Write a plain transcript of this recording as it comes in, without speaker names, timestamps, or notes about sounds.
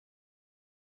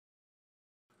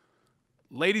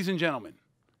Ladies and gentlemen,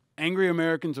 angry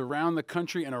Americans around the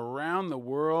country and around the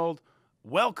world,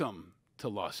 welcome to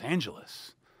Los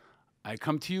Angeles. I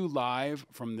come to you live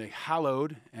from the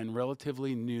hallowed and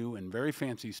relatively new and very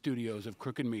fancy studios of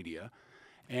Crooked Media,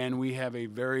 and we have a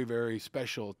very, very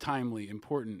special, timely,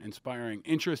 important, inspiring,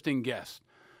 interesting guest,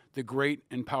 the great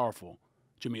and powerful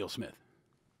Jamil Smith.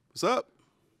 What's up?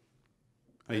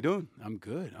 How you doing? I'm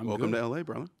good. Welcome good. to LA,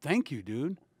 brother. Thank you,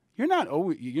 dude. You're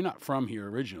not from here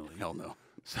originally. Hell no.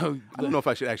 So I don't know if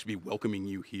I should actually be welcoming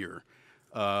you here.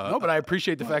 No, but I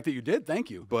appreciate the fact that you did. Thank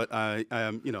you. But I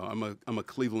am, I'm a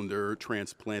Clevelander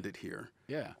transplanted here.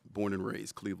 Yeah. Born and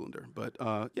raised Clevelander. But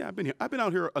yeah, I've been here. I've been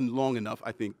out here long enough.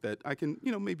 I think that I can,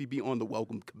 maybe be on the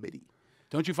welcome committee.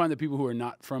 Don't you find that people who are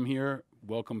not from here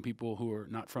welcome people who are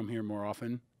not from here more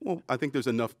often? Well, I think there's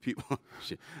enough people.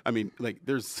 I mean, like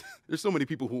there's so many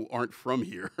people who aren't from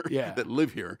here that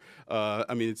live here.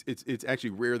 I mean, it's actually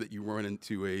rare that you run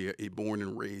into a born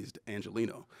and raised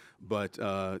Angelino. But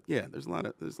yeah, there's a lot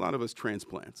of us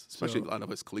transplants, especially a lot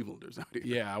of us Clevelanders out here.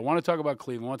 Yeah, I want to talk about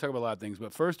Cleveland. I want to talk about a lot of things.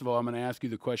 But first of all, I'm going to ask you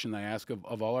the question I ask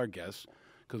of all our guests,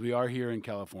 because we are here in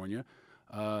California.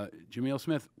 Jamil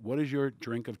Smith, what is your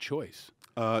drink of choice?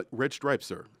 Red Stripe,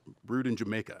 sir, brewed in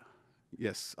Jamaica.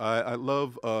 Yes, I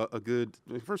love a good.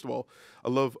 First of all, I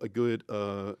love a good,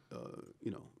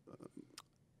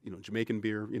 Jamaican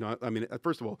beer. I mean,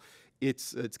 first of all,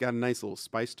 it's got a nice little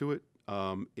spice to it.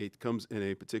 It comes in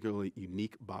a particularly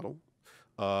unique bottle,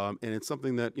 and it's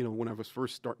something that when I was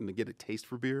first starting to get a taste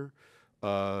for beer,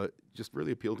 just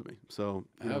really appealed to me. So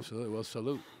Absolutely, well,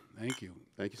 salute. Thank you.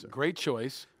 Thank you, sir. Great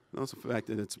choice. And also the fact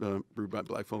that it's brewed by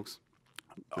black folks.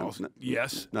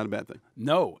 Yes. Not a bad thing.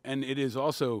 No, and it is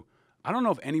also, I don't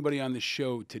know if anybody on this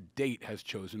show to date has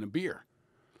chosen a beer.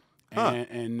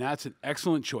 And that's an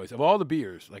excellent choice. Of all the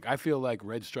beers, like I feel like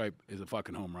Red Stripe is a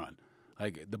fucking home run.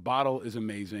 Like the bottle is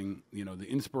amazing, the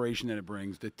inspiration that it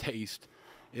brings, the taste.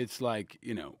 It's like,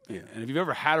 and if you've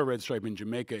ever had a Red Stripe in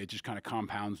Jamaica, it just kind of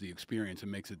compounds the experience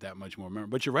and makes it that much more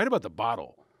memorable. But you're right about the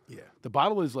bottle. Yeah. The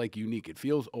bottle is like unique. It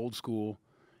feels old school.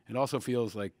 It also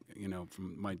feels like,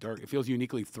 it feels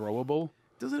uniquely throwable.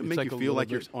 Doesn't it make you feel like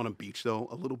you're on a beach, though,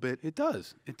 a little bit? It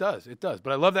does. But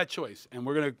I love that choice. And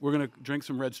we're gonna drink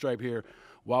some Red Stripe here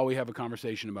while we have a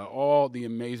conversation about all the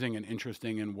amazing and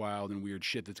interesting and wild and weird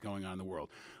shit that's going on in the world.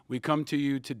 We come to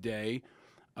you today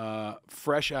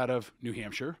fresh out of New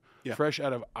Hampshire, fresh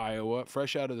out of Iowa,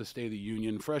 fresh out of the State of the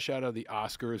Union, fresh out of the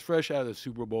Oscars, fresh out of the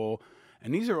Super Bowl.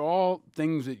 And these are all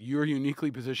things that you're uniquely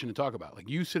positioned to talk about. Like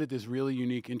you sit at this really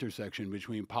unique intersection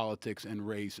between politics and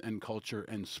race and culture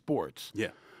and sports. Yeah.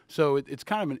 So it's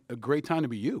kind of a great time to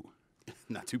be you.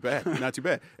 Not too bad. Not too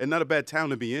bad. And not a bad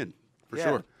town to be in, for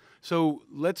sure. So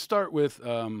let's start with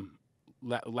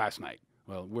last night.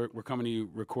 Well, we're coming to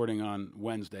you recording on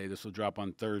Wednesday. This will drop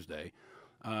on Thursday.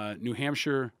 New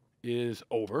Hampshire is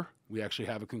over. We actually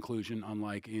have a conclusion,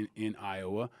 unlike in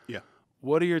Iowa. Yeah.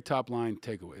 What are your top line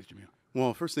takeaways, Jamil?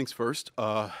 Well, first things first,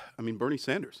 Bernie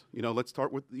Sanders. Let's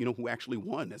start with, who actually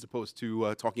won, as opposed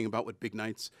to talking about what big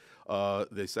nights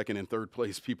the second and third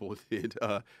place people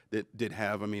did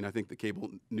have. I mean, I think the cable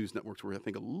news networks were, a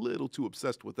little too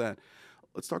obsessed with that.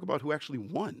 Let's talk about who actually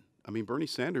won. I mean, Bernie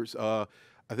Sanders, I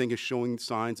think, is showing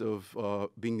signs of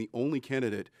being the only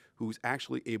candidate who's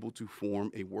actually able to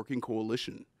form a working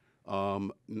coalition,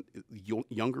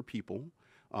 younger people,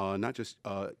 not just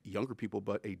younger people,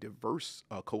 but a diverse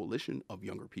coalition of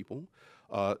younger people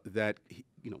that,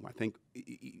 I think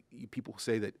people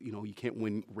say that, you can't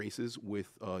win races with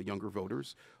younger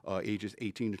voters, ages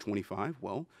 18 to 25.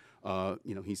 Well,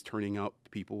 he's turning out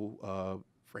people,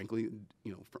 frankly,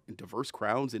 diverse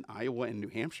crowds in Iowa and New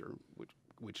Hampshire,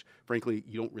 which frankly,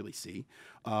 you don't really see.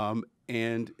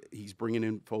 And he's bringing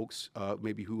in folks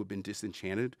maybe who have been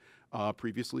disenchanted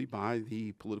previously by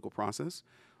the political process.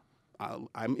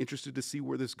 I'm interested to see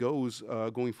where this goes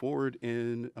going forward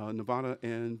in Nevada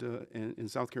and in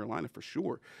South Carolina for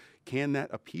sure. Can that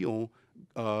appeal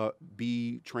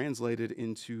be translated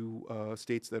into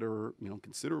states that are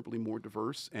considerably more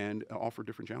diverse and offer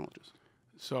different challenges?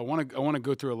 So I want to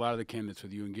go through a lot of the candidates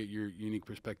with you and get your unique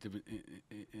perspective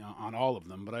on all of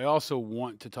them. But I also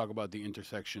want to talk about the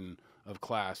intersection of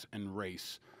class and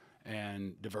race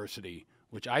and diversity,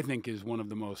 which I think is one of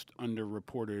the most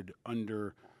underreported,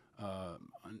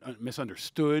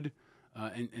 misunderstood,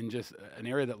 and just an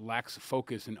area that lacks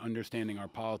focus in understanding our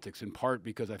politics, in part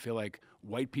because I feel like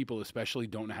white people especially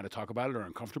don't know how to talk about it or are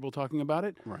uncomfortable talking about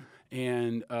it. Right.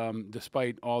 And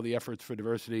despite all the efforts for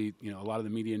diversity, a lot of the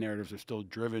media narratives are still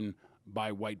driven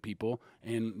by white people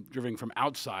and driven from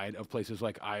outside of places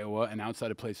like Iowa and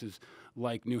outside of places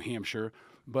like New Hampshire.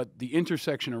 but the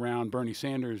intersection around Bernie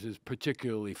Sanders is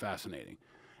particularly fascinating.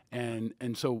 And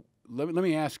so let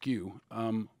me ask you,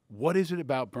 what is it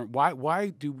about why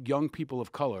do young people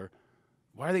of color,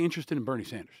 why are they interested in Bernie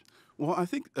Sanders? Well, I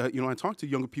think, I talk to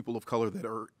younger people of color that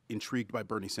are intrigued by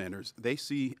Bernie Sanders. They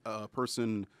see a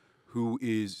person who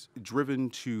is driven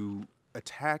to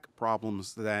attack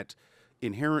problems that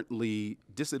inherently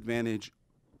disadvantage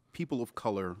people of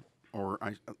color, or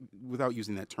without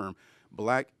using that term,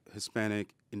 Black,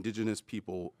 Hispanic, Indigenous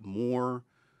people more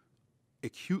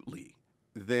acutely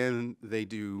than they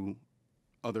do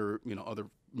other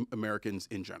Americans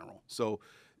in general. So,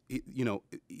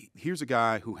 here's a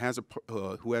guy who has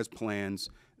plans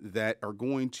that are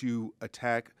going to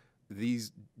attack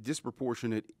these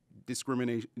disproportionate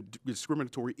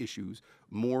discriminatory issues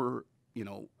more,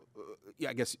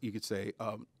 I guess you could say,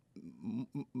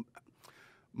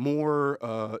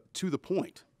 more to the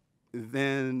point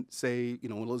than, say,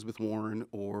 Elizabeth Warren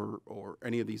or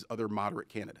any of these other moderate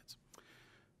candidates.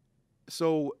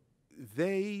 So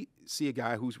they see a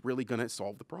guy who's really going to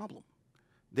solve the problem.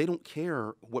 They don't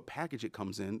care what package it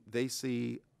comes in. They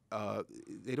see,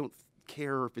 they don't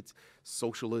care if it's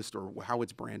socialist or how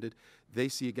it's branded. They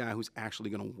see a guy who's actually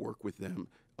going to work with them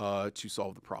to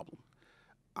solve the problem.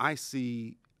 I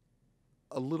see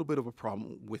a little bit of a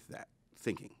problem with that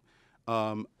thinking.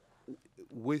 You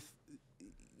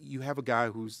have a guy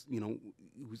who's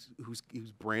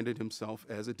branded himself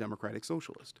as a democratic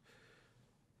socialist.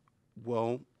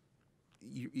 Well,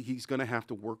 he's going to have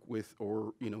to work with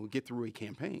or get through a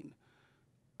campaign.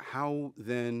 How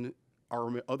then are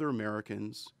other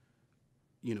Americans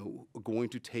going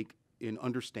to take and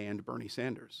understand Bernie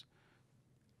Sanders?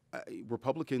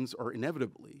 Republicans are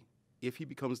inevitably, if he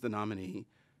becomes the nominee,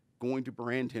 going to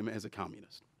brand him as a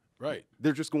communist. Right.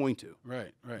 They're just going to.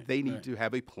 Right. They need to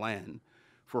have a plan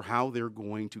for how they're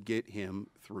going to get him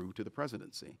through to the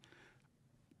presidency.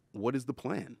 What is the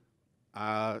plan?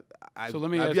 I've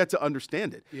yet to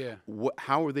understand it. Yeah.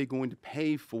 How are they going to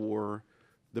pay for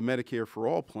the Medicare for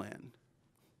All plan?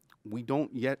 We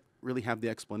don't yet really have the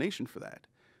explanation for that.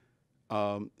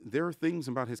 There are things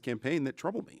about his campaign that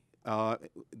trouble me.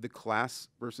 The class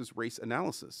versus race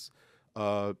analysis.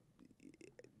 There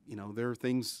are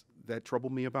things that trouble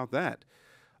me about that.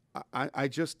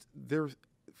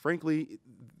 Frankly,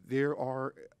 there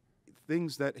are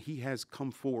things that he has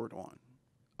come forward on.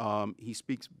 He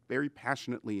speaks very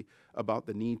passionately about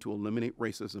the need to eliminate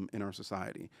racism in our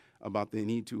society, about the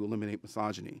need to eliminate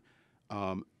misogyny.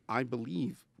 I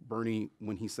believe Bernie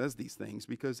when he says these things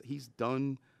because he's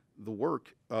done the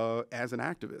work as an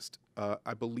activist.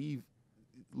 I believe,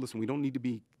 listen, we don't need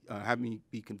to have me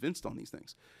be convinced on these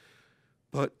things.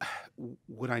 But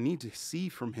what I need to see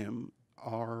from him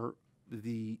are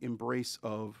the embrace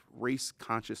of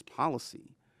race-conscious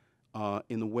policy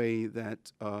in the way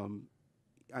that I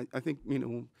think,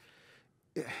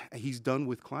 he's done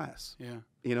with class. Yeah.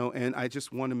 And I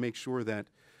just want to make sure that,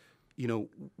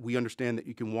 we understand that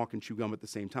you can walk and chew gum at the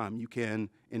same time. You can,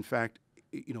 in fact,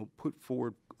 put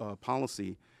forward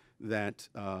policy that,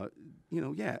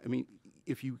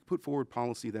 if you put forward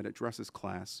policy that addresses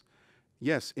class,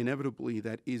 yes, inevitably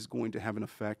that is going to have an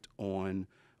effect on,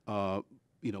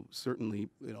 certainly,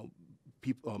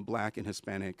 people, Black and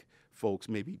Hispanic folks,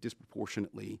 maybe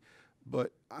disproportionately.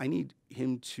 But I need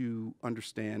him to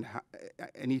understand how.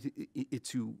 I need it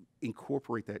to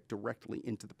incorporate that directly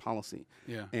into the policy.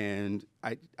 Yeah. And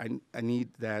I need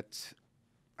that.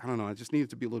 I don't know. I just need it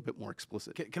to be a little bit more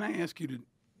explicit. Can I ask you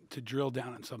to drill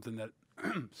down on something that,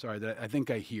 that I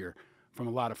think I hear from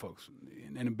a lot of folks,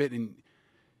 and a bit in.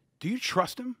 Do you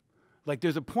trust him? Like,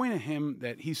 there's a point of him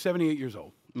that he's 78 years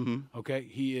old. Mm-hmm. Okay,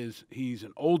 he's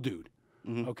an old dude.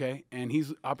 Mm-hmm. Okay, and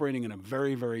he's operating in a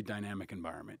very, very dynamic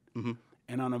environment. Mm-hmm.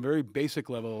 And on a very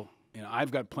basic level, I've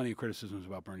got plenty of criticisms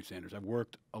about Bernie Sanders. I've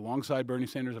worked alongside Bernie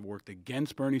Sanders. I've worked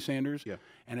against Bernie Sanders. Yeah.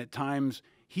 And at times,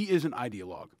 he is an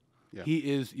ideologue. Yeah. He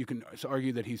is, you can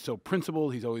argue that he's so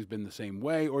principled, he's always been the same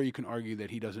way, or you can argue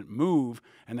that he doesn't move,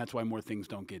 and that's why more things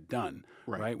don't get done,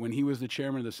 right? When he was the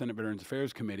chairman of the Senate Veterans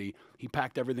Affairs Committee, he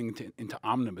packed everything into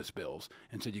omnibus bills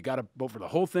and said, you got to vote for the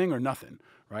whole thing or nothing,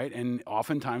 right? And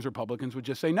oftentimes Republicans would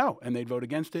just say no, and they'd vote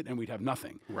against it, and we'd have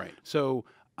nothing. Right. So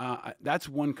that's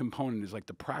one component, is like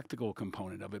the practical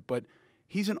component of it, but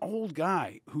he's an old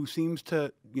guy who seems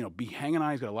to, be hanging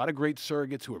on. He's got a lot of great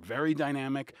surrogates who are very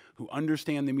dynamic, who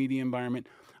understand the media environment.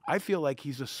 I feel like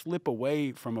he's a slip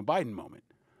away from a Biden moment.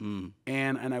 Mm.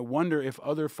 And I wonder if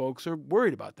other folks are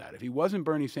worried about that. If he wasn't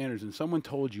Bernie Sanders and someone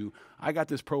told you, I got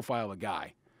this profile of a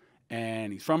guy,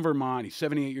 and he's from Vermont, he's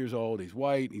 78 years old, he's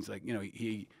white, he's like,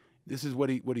 this is what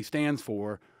he stands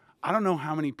for. I don't know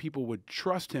how many people would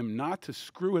trust him not to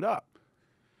screw it up.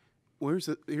 Well,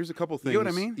 here's a couple things. You know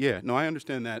what I mean? Yeah, no, I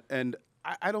understand that, and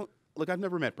I don't look. I've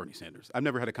never met Bernie Sanders. I've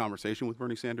never had a conversation with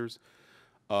Bernie Sanders.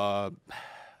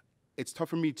 It's tough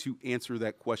for me to answer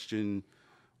that question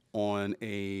on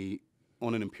an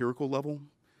empirical level.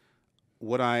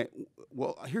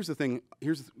 Here's the thing.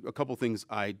 Here's a couple things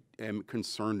I am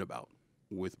concerned about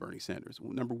with Bernie Sanders.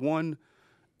 Number one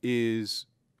is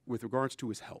with regards to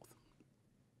his health.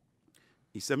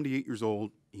 He's 78 years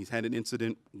old. He's had an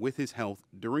incident with his health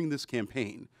during this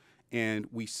campaign, and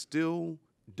we still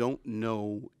don't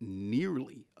know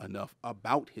nearly enough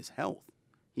about his health.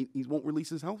 He won't release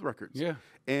his health records. Yeah.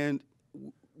 And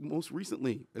most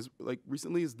recently, as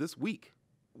recently as this week,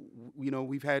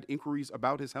 we've had inquiries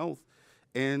about his health,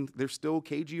 and they're still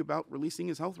cagey about releasing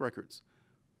his health records.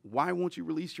 Why won't you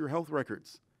release your health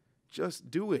records? Just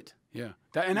do it. Yeah,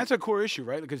 and that's a core issue,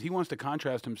 right? Because he wants to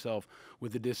contrast himself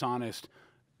with the dishonest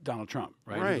Donald Trump,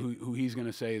 right? Who he's going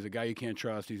to say is a guy you can't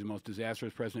trust. He's the most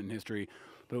disastrous president in history.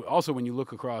 But also, when you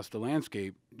look across the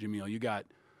landscape, Jamil, you got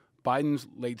Biden's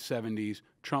late 70s,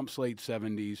 Trump's late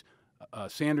 70s,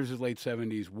 Sanders' late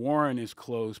 70s, Warren is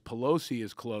close, Pelosi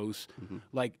is close. Mm-hmm.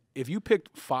 Like, if you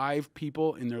picked 5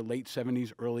 people in their late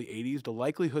 70s, early 80s, the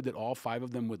likelihood that all 5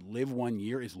 of them would live 1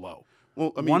 year is low.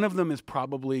 Well, I mean, one of them is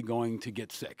probably going to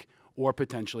get sick or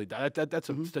potentially die. That's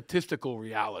a statistical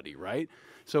reality, right?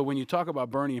 So when you talk about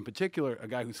Bernie in particular, a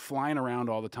guy who's flying around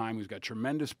all the time, who's got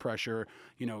tremendous pressure,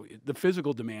 the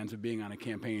physical demands of being on a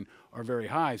campaign are very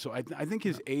high. So I think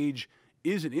his age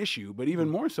is an issue, but even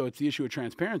more so, it's the issue of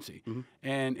transparency. Mm-hmm.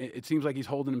 And it seems like he's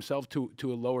holding himself to a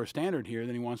lower standard here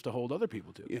than he wants to hold other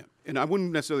people to. Yeah, and I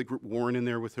wouldn't necessarily group Warren in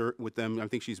there with them. I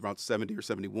think she's about 70 or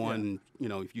 71.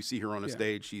 Yeah. If you see her on a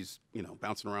stage, she's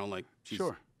bouncing around like she's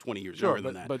 20 years younger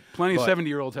than that. But plenty of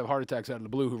 70-year-olds have heart attacks out of the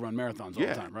blue who run marathons all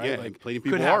the time, right? Yeah, like plenty of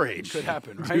people our age could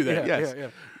happen, right? do that. Yeah,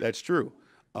 yes, that's true.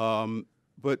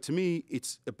 But to me,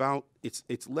 it's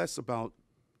less about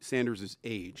Sanders'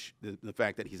 age, the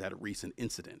fact that he's had a recent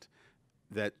incident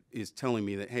that is telling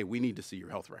me that, hey, we need to see your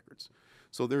health records.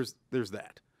 So there's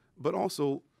that. But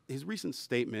also his recent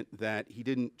statement that he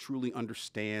didn't truly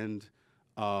understand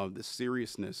the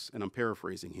seriousness, and I'm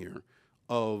paraphrasing here,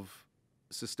 of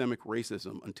systemic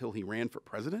racism until he ran for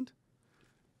president.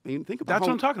 I mean, think about that's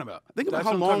what I'm talking about. Think about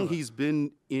how long he's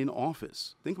been in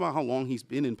office. Think about how long he's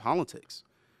been in politics.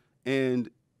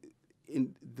 And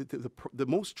the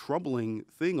most troubling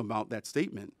thing about that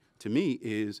statement to me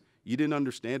is you didn't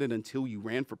understand it until you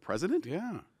ran for president?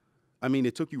 Yeah. I mean,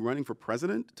 it took you running for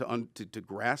president to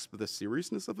grasp the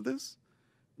seriousness of this?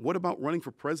 What about running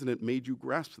for president made you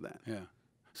grasp that? Yeah.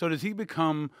 So does he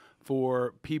become,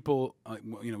 for people,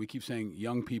 we keep saying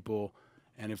young people,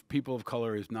 and if people of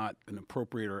color is not an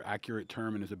appropriate or accurate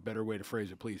term and is a better way to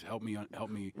phrase it, please help me.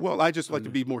 Well, I just like to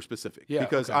be more specific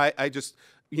because okay. I just,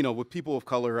 with people of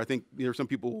color, I think there are some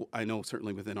people I know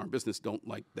certainly within our business don't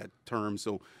like that term.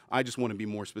 So I just want to be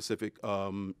more specific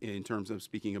in terms of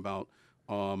speaking about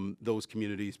those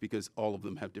communities because all of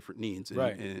them have different needs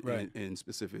and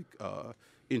specific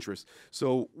interests.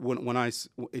 So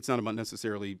it's not about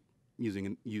necessarily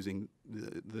using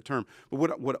the term, but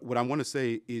what I want to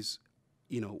say is,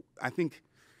 I think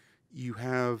you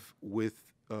have with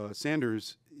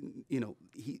Sanders,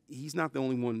 he's not the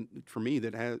only one for me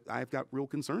that I've got real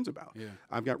concerns about. Yeah.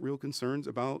 I've got real concerns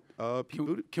about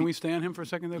people. Can we stay on him for a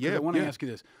second there? Because I want to ask you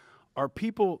this. Are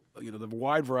people, the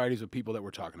wide varieties of people that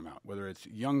we're talking about, whether it's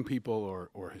young people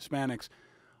or Hispanics,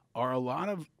 are a lot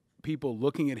of people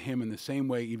looking at him in the same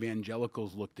way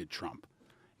evangelicals looked at Trump?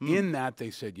 In that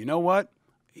they said, you know what?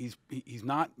 He's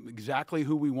not exactly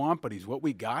who we want, but he's what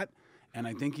we got. And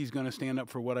I think he's going to stand up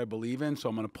for what I believe in, so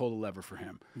I'm going to pull the lever for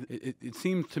him. It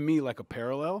seems to me like a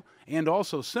parallel, and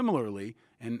also similarly,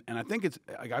 and I think it's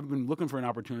like I've been looking for an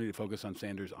opportunity to focus on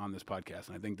Sanders on this podcast,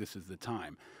 and I think this is the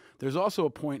time. There's also a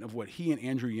point of what he and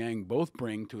Andrew Yang both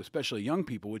bring to especially young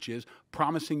people, which is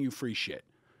promising you free shit.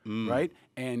 Right?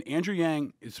 And Andrew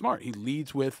Yang is smart. He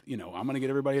leads with, I'm going to get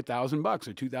everybody $1,000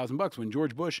 or $2,000. When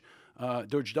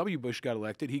George W. Bush got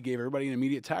elected, he gave everybody an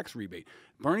immediate tax rebate.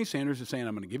 Bernie Sanders is saying,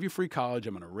 I'm going to give you free college.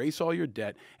 I'm going to erase all your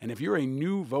debt. And if you're a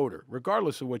new voter,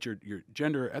 regardless of what your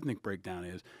gender or ethnic breakdown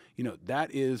is, that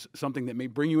is something that may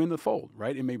bring you in the fold,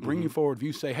 right? It may bring you forward if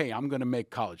you say, hey, I'm going to make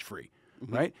college free.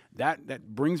 Right?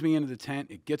 That brings me into the tent.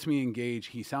 It gets me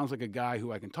engaged. He sounds like a guy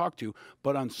who I can talk to.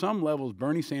 But on some levels,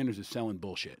 Bernie Sanders is selling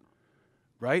bullshit.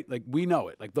 Right? Like, we know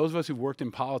it. Like, those of us who've worked in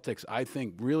politics, I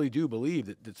think, really do believe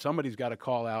that somebody's got to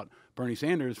call out Bernie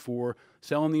Sanders for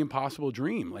selling the impossible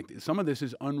dream. Like, some of this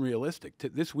is unrealistic.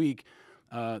 This week,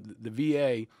 the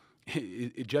VA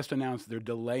it just announced they're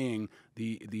delaying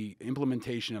the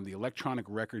implementation of the electronic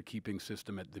record-keeping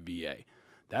system at the VA.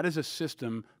 That is a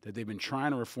system that they've been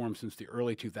trying to reform since the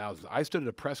early 2000s. I stood at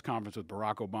a press conference with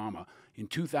Barack Obama in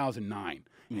 2009,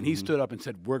 and he stood up and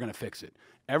said, we're going to fix it.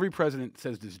 Every president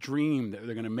says this dream that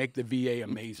they're going to make the VA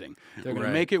amazing. They're going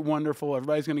to make it wonderful.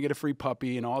 Everybody's going to get a free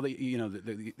puppy, and all the,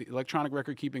 the electronic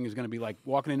record keeping is going to be like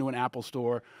walking into an Apple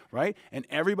store, right? And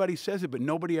everybody says it, but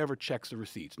nobody ever checks the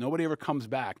receipts. Nobody ever comes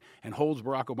back and holds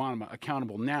Barack Obama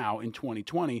accountable now in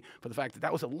 2020 for the fact that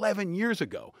that was 11 years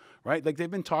ago, right? Like, they've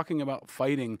been talking about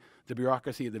fighting the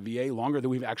bureaucracy of the VA longer than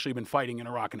we've actually been fighting in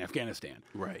Iraq and Afghanistan.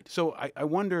 Right. So I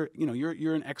wonder,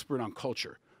 you're an expert on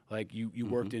culture. Like, you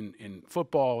worked in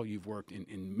football, you've worked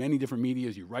in many different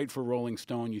medias, you write for Rolling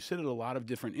Stone, you sit at a lot of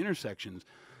different intersections.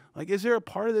 Like, is there a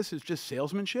part of this that's just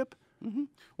salesmanship?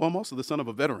 Well, I'm also the son of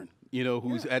a veteran,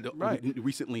 who's had to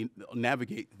recently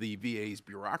navigate the VA's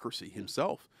bureaucracy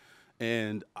himself.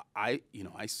 And I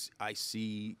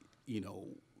see,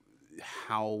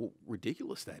 how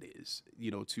ridiculous that is,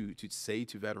 to say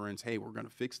to veterans, hey, we're going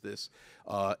to fix this,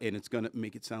 and it's going to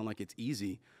make it sound like it's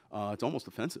easy. It's almost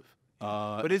offensive.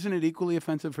 But isn't it equally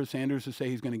offensive for Sanders to say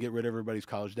he's going to get rid of everybody's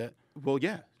college debt? Well,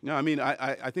 yeah. No, I mean,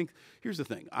 I think, here's the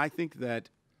thing. I think that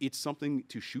it's something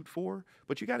to shoot for,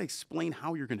 but you got to explain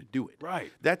how you're going to do it.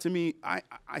 Right. That, to me, I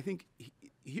think,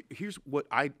 here's what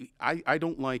I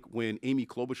don't like when Amy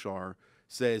Klobuchar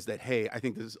says that, hey, I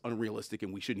think this is unrealistic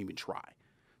and we shouldn't even try.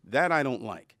 That I don't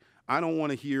like. I don't want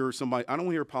to hear I don't want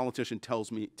to hear a politician tell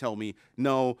me,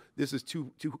 no, this is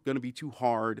going to be too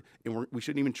hard, and we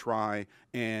shouldn't even try,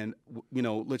 and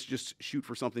let's just shoot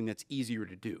for something that's easier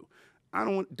to do.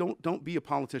 Don't be a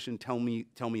politician. Tell me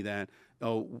that.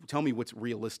 Oh, tell me what's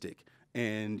realistic,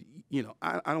 and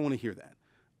I don't want to hear that.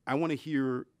 I want to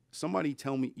hear somebody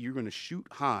tell me you're going to shoot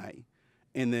high,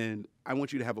 and then I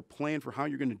want you to have a plan for how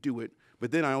you're going to do it. But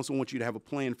then I also want you to have a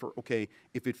plan for, okay,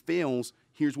 if it fails,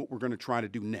 here's what we're going to try to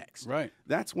do next. Right.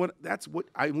 That's what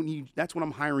I need. That's what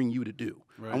I'm hiring you to do.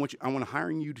 Right. I want to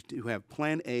hiring you to have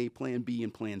plan A, plan B,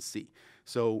 and plan C.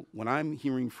 So what I'm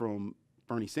hearing from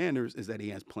Bernie Sanders is that he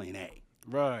has plan A.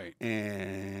 Right.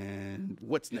 And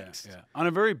what's next? Yeah. On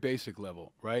a very basic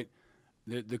level, right?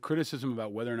 The criticism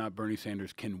about whether or not Bernie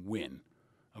Sanders can win,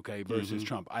 okay, versus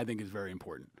Trump, I think is very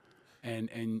important.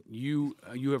 And you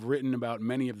have written about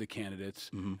many of the candidates,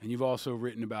 and you've also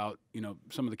written about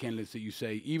some of the candidates that you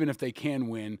say even if they can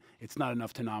win, it's not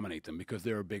enough to nominate them because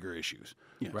there are bigger issues,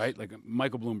 right? Like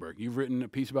Michael Bloomberg. You've written a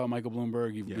piece about Michael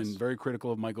Bloomberg. You've been very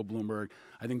critical of Michael Bloomberg.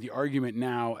 I think the argument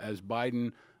now, as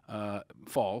Biden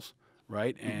falls,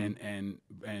 right, and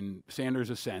Sanders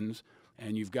ascends,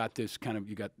 and you've got this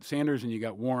you got Sanders and you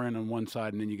got Warren on one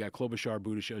side, and then you got Klobuchar,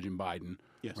 Buttigieg, and Biden.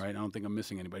 Yes. Right. I don't think I'm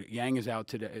missing anybody. Yang is out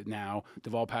today now.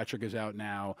 Deval Patrick is out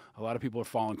now. A lot of people are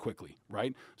falling quickly.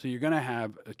 Right. So you're going to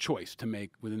have a choice to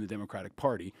make within the Democratic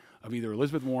Party of either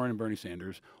Elizabeth Warren and Bernie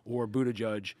Sanders or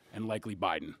Buttigieg and likely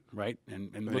Biden. Right.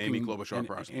 And Amy Klobuchar,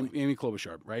 possibly. Amy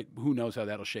Klobuchar. Right. Who knows how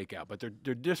that'll shake out? But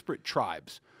they're disparate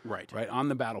tribes. Right. Right. On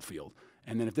the battlefield.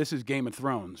 And then if this is Game of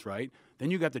Thrones, right, then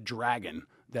you got the dragon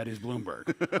that is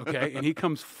Bloomberg, okay? And he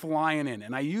comes flying in.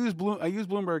 And I use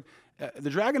Bloomberg. The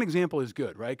dragon example is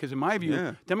good, right? Because in my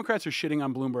view, Democrats are shitting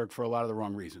on Bloomberg for a lot of the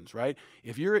wrong reasons, right?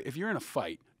 If you're in a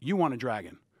fight, you want a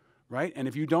dragon, right? And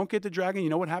if you don't get the dragon, you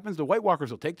know what happens? The White Walkers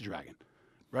will take the dragon,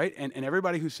 right? And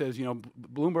everybody who says,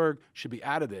 Bloomberg should be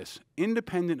out of this,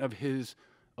 independent of his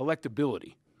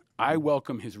electability, I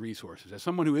welcome his resources. As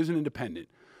someone who is an independent,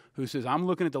 who says, I'm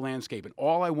looking at the landscape and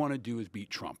all I want to do is beat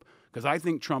Trump. Because I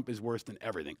think Trump is worse than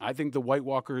everything. I think the White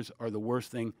Walkers are the worst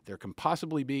thing there can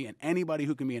possibly be, and anybody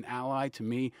who can be an ally to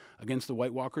me against the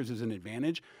White Walkers is an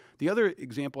advantage. The other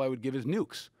example I would give is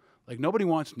nukes. Like, nobody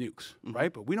wants nukes,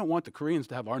 right? But we don't want the Koreans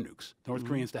to have our nukes, North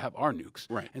Koreans to have our nukes.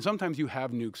 Right. And sometimes you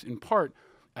have nukes in part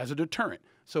as a deterrent.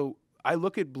 So I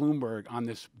look at Bloomberg on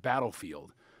this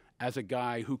battlefield as a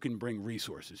guy who can bring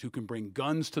resources, who can bring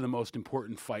guns to the most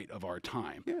important fight of our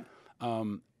time. Yeah.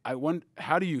 I wonder,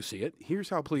 how do you see it? Here's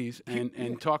how, please,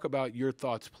 and talk about your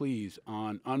thoughts, please,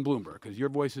 on Bloomberg, because your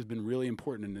voice has been really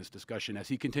important in this discussion as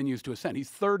he continues to ascend.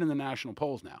 He's third in the national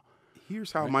polls now.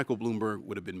 Here's how Michael Bloomberg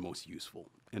would have been most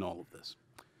useful in all of this.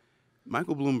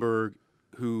 Michael Bloomberg,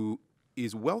 who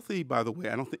is wealthy, by the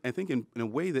way, I think in a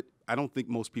way that I don't think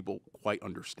most people quite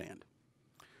understand.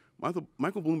 Michael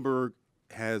Bloomberg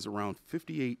has around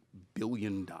 $58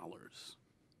 billion.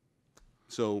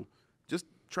 So just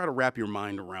try to wrap your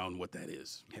mind around what that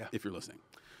is, if you're listening.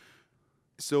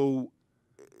 So,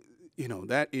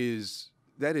 that is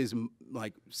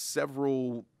like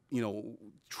several,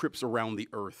 trips around the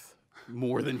earth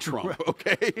more than Trump. Right.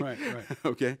 Okay. Right.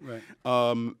 Okay.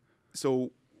 Right.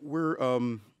 So we're,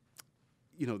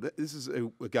 this is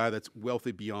a guy that's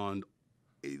wealthy beyond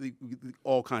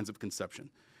all kinds of conception.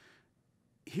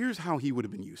 Here's how he would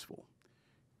have been useful.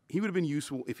 He would have been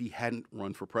useful if he hadn't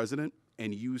run for president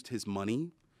and used his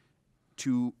money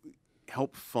to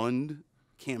help fund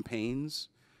campaigns,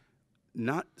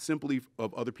 not simply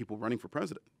of other people running for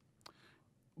president,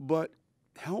 but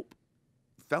help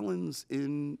felons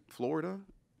in Florida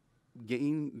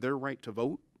gain their right to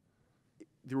vote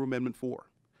through Amendment 4.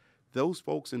 Those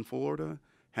folks in Florida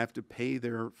have to pay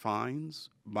their fines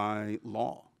by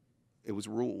law. It was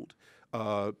ruled.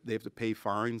 They have to pay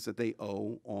fines that they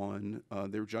owe on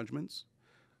their judgments,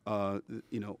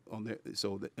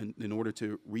 in order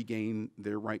to regain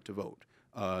their right to vote.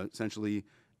 Essentially,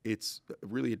 it's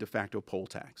really a de facto poll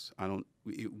tax.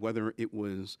 Whether it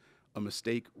was a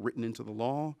mistake written into the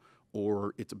law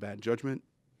or it's a bad judgment,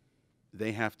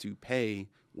 they have to pay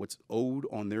what's owed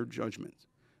on their judgment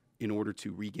in order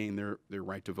to regain their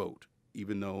right to vote,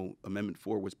 even though Amendment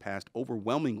 4 was passed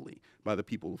overwhelmingly by the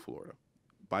people of Florida,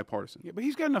 bipartisan. Yeah, but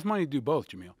he's got enough money to do both,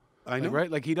 Jamil. I know.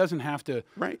 Right? Like, he doesn't have to.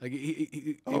 Right. Like,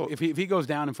 if he goes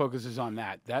down and focuses on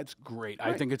that, that's great.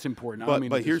 Right. I think it's important. I don't mean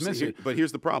but to here's dismiss it. But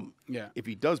here's the problem. Yeah. If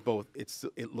he does both,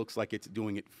 it looks like it's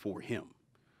doing it for him,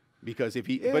 because if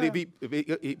he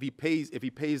pays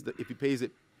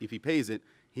it,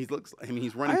 he's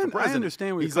running for president. I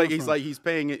understand where he's you're like coming from. he's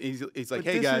paying it. He's like,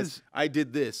 hey guys, I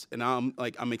did this, and I'm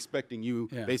expecting you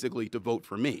basically to vote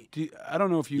for me. I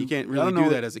don't know if you can't really do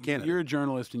that as a candidate. You're a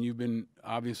journalist, and you've been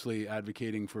obviously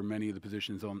advocating for many of the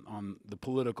positions on the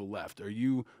political left. Are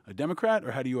you a Democrat,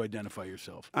 or how do you identify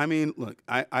yourself? I mean, look,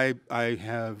 I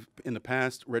have in the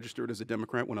past registered as a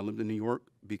Democrat when I lived in New York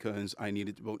because I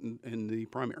needed to vote in the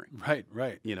primary.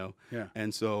 Right. Yeah.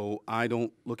 And so I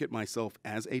don't look at myself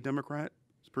as a Democrat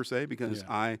per se, because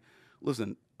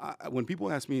when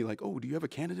people ask me like, oh, do you have a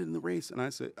candidate in the race? And I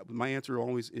say, my answer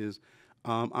always is,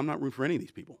 I'm not rooting for any of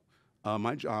these people.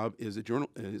 My job as a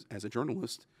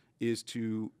journalist is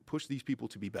to push these people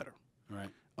to be better. Right.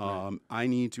 I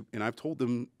need to, and I've told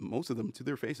them, most of them to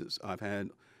their faces. I've had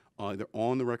either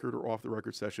on the record or off the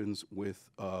record sessions with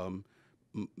most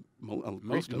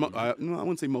of them. No, I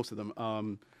wouldn't say most of them.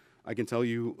 I can tell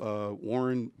you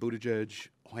Warren, Buttigieg,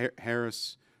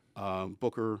 Harris,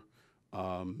 Booker,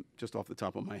 just off the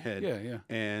top of my head. Yeah.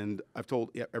 And I've told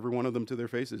every one of them to their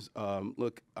faces,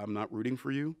 look, I'm not rooting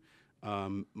for you.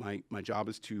 My job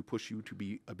is to push you to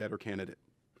be a better candidate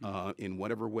in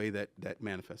whatever way that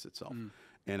manifests itself.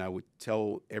 And I would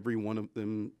tell every one of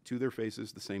them to their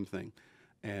faces the same thing.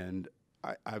 And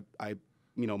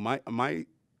my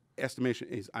estimation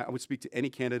is I would speak to any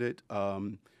candidate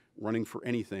running for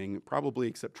anything, probably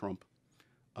except Trump,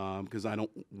 because I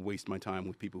don't waste my time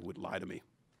with people who would lie to me.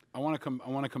 I want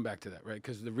to come back to that, right?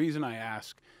 Because the reason I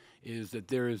ask is that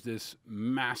there is this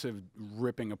massive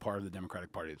ripping apart of the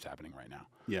Democratic Party that's happening right now.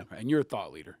 Yeah. Right? And you're a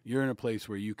thought leader. You're in a place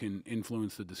where you can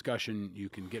influence the discussion. You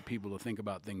can get people to think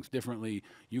about things differently.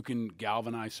 You can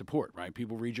galvanize support, right?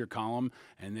 People read your column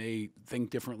and they think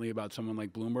differently about someone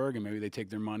like Bloomberg, and maybe they take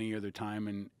their money or their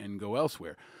time and go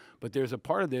elsewhere. But there's a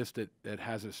part of this that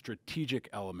has a strategic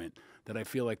element that I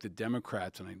feel like the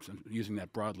Democrats, and I'm using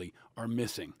that broadly, are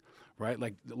missing. Right?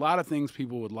 Like, a lot of things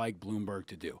people would like Bloomberg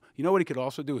to do. You know what he could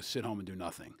also do is sit home and do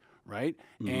nothing, right?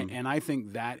 Mm-hmm. And I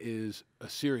think that is a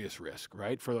serious risk,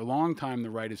 right? For a long time, the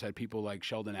right has had people like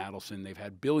Sheldon Adelson. They've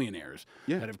had billionaires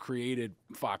that have created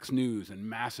Fox News and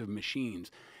massive machines.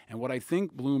 And what I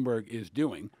think Bloomberg is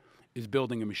doing is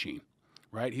building a machine,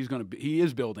 right? He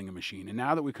is building a machine. And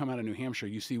now that we come out of New Hampshire,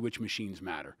 you see which machines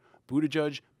matter.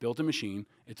 Buttigieg built a machine.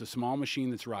 It's a small machine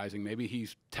that's rising. Maybe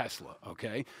he's Tesla,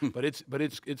 okay? but it's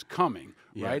coming,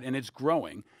 right? And it's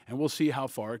growing, and we'll see how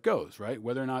far it goes, right?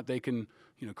 Whether or not they can,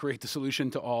 create the solution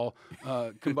to all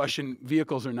combustion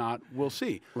vehicles or not, we'll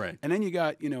see. Right. And then you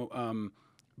got,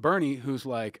 Bernie, who's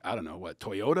like, I don't know what,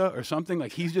 Toyota or something.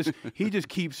 Like, he just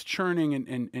keeps churning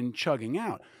and chugging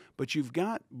out. But you've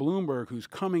got Bloomberg, who's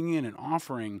coming in and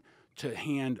offering to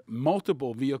hand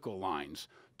multiple vehicle lines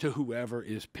to whoever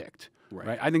is picked,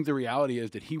 right? I think the reality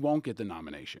is that he won't get the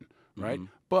nomination, right?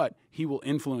 Mm-hmm. But he will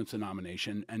influence the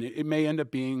nomination, and it may end up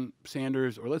being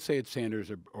Sanders, or let's say it's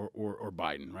Sanders or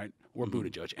Biden, right? Or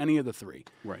Buttigieg, any of the three.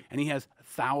 Right. And he has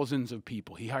thousands of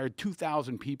people. He hired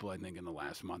 2,000 people, I think, in the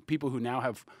last month, people who now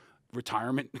have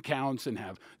retirement accounts and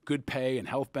have good pay and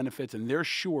health benefits, and they're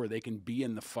sure they can be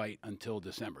in the fight until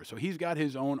December. So he's got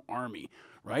his own army,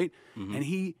 right? Mm-hmm. And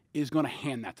he is going to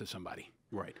hand that to somebody.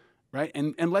 Right. Right,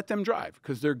 and let them drive,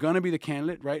 because they're going to be the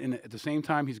candidate, right? And at the same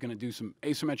time, he's going to do some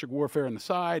asymmetric warfare on the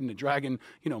side, and the dragon,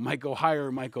 might go higher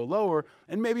or might go lower,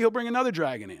 and maybe he'll bring another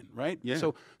dragon in, right? Yeah.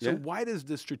 So why does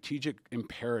the strategic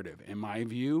imperative, in my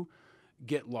view,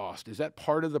 get lost? Is that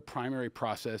part of the primary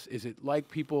process? Is it like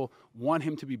people want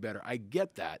him to be better? I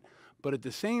get that. But at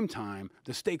the same time,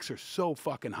 the stakes are so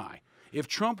fucking high. If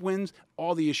Trump wins,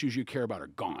 all the issues you care about are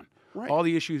gone. Right. All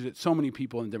the issues that so many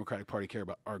people in the Democratic Party care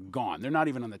about are gone. They're not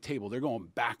even on the table. They're going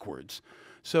backwards.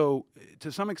 So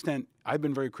to some extent, I've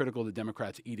been very critical of the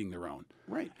Democrats eating their own.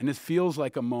 Right. And this feels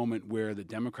like a moment where the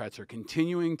Democrats are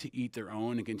continuing to eat their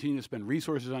own and continue to spend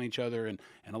resources on each other and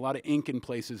a lot of ink in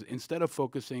places instead of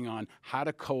focusing on how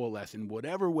to coalesce in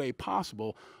whatever way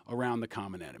possible around the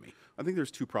common enemy. I think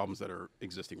there's two problems that are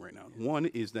existing right now. One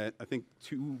is that I think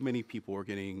too many people are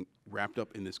getting wrapped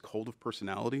up in this cult of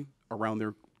personality around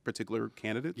their particular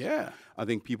candidates. Yeah. I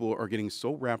think people are getting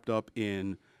so wrapped up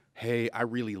in, hey, I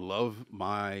really love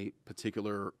my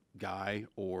particular guy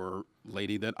or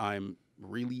lady that I'm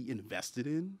really invested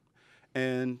in.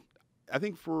 And I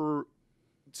think for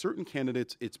certain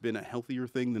candidates, it's been a healthier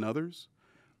thing than others.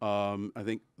 I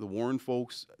think the Warren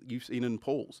folks, you've seen in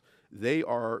polls, they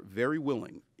are very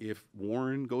willing. If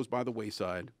Warren goes by the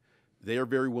wayside, they are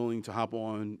very willing to hop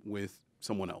on with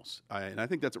someone else. And I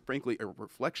think that's frankly a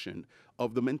reflection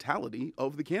of the mentality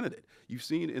of the candidate. You've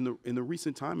seen in the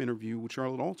recent time interview with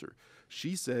Charlotte Alter,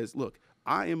 she says, look,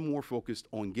 I am more focused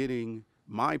on getting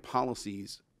my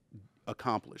policies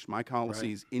accomplished, my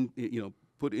policies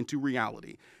put into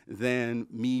reality than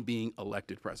me being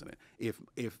elected president. If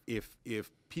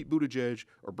Pete Buttigieg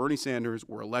or Bernie Sanders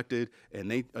were elected and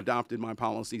they adopted my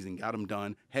policies and got them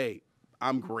done, hey,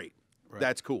 I'm great. Right.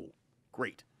 That's cool.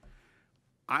 Great.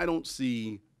 I don't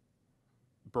see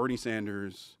Bernie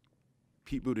Sanders,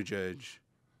 Pete Buttigieg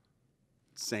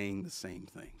saying the same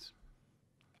things.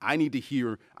 I need to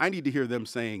hear them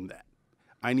saying that.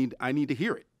 I need to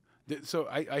hear it. So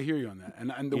I hear you on that,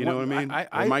 and the you know what I mean?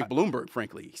 Or Mike Bloomberg,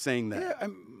 frankly, saying that. Yeah,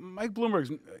 Mike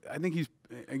Bloomberg's. I think he's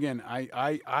again.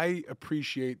 I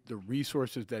appreciate the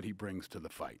resources that he brings to the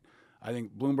fight. I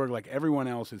think Bloomberg, like everyone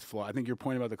else, is flawed. I think your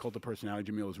point about the cult of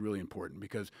personality, Jamil, is really important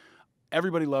because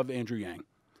everybody loved Andrew Yang.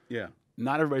 Yeah.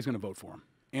 Not everybody's going to vote for him.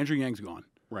 Andrew Yang's gone.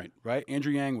 Right.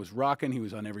 Andrew Yang was rocking. He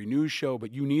was on every news show,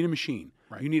 but you need a machine.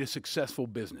 Right. You need a successful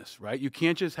business, right? You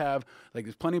can't just have, like,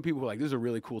 there's plenty of people who are like, this is a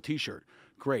really cool T-shirt.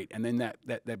 Great. And then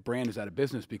that brand is out of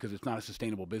business because it's not a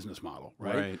sustainable business model,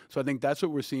 right? So I think that's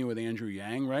what we're seeing with Andrew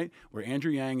Yang, right? Where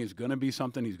Andrew Yang is going to be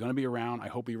something. He's going to be around. I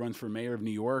hope he runs for mayor of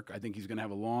New York. I think he's going to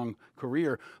have a long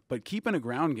career. But keeping a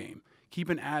ground game,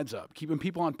 keeping ads up, keeping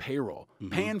people on payroll,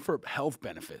 paying for health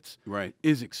benefits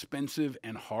is expensive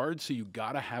and hard, so you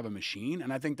got to have a machine,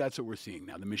 and I think that's what we're seeing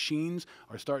now. The machines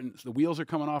are starting, the wheels are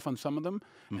coming off on some of them,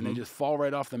 and they just fall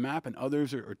right off the map, and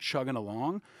others are chugging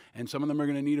along, and some of them are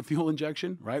going to need a fuel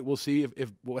injection, right? We'll see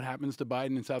if what happens to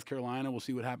Biden in South Carolina. We'll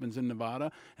see what happens in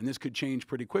Nevada, and this could change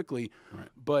pretty quickly.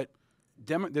 But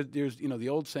there's the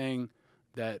old saying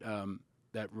that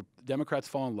Democrats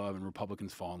fall in love and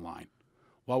Republicans fall in line.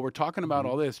 While we're talking about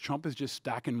all this, Trump is just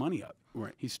stacking money up.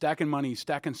 Right. He's stacking money, he's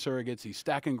stacking surrogates, he's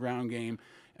stacking ground game.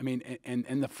 I mean,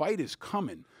 and the fight is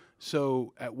coming.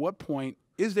 So at what point,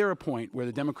 is there a point where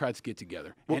the Democrats get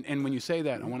together? Well, and when you say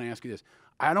that, I want to ask you this.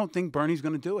 I don't think Bernie's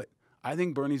going to do it. I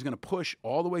think Bernie's going to push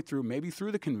all the way through, maybe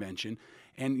through the convention.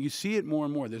 And you see it more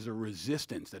and more. There's a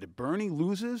resistance that if Bernie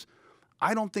loses,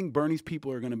 I don't think Bernie's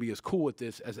people are going to be as cool with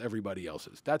this as everybody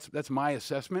else's. That's my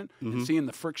assessment. And seeing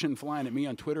the friction flying at me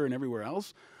on Twitter and everywhere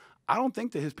else, I don't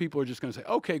think that his people are just going to say,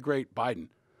 okay, great, Biden,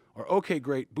 or okay,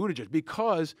 great, Buttigieg,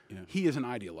 because he is an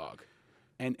ideologue.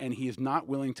 And he is not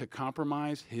willing to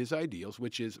compromise his ideals,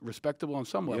 which is respectable on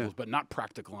some levels, but not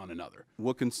practical on another.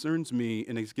 What concerns me,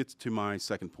 and it gets to my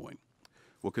second point,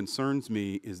 what concerns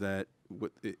me is that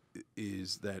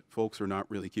folks are not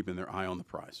really keeping their eye on the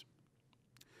prize.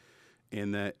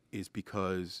 And that is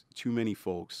because too many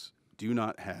folks do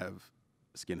not have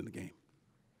skin in the game,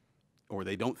 or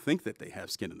they don't think that they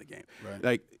have skin in the game. Right.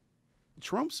 Like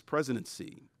Trump's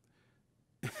presidency,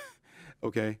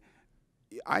 okay,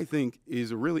 I think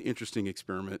is a really interesting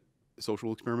experiment,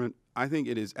 social experiment. I think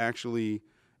it has actually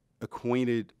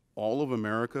acquainted all of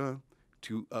America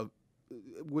to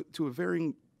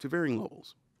varying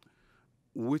levels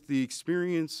with the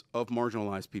experience of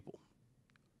marginalized people.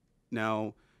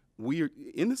 Now, we are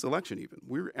in this election.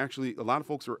 We're actually, a lot of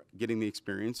folks are getting the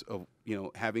experience of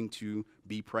having to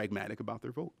be pragmatic about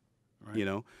their vote.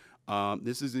 Right.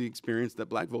 This is the experience that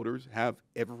black voters have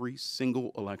every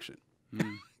single election.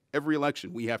 Every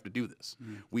election, we have to do this.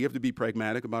 We have to be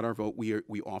pragmatic about our vote.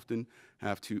 We often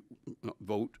have to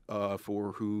vote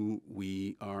for who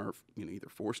we are, either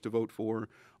forced to vote for,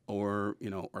 or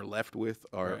are left with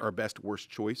our best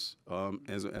worst choice,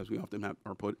 as we often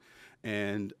are put.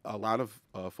 And a lot of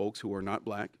folks who are not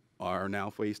black are now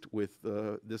faced with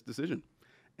this decision,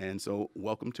 and so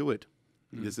welcome to it.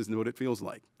 This is what it feels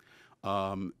like.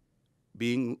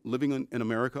 Living in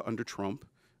America under Trump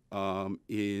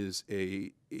is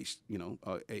a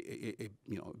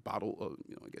bottle of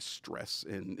I guess stress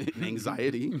and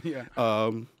anxiety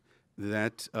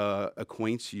that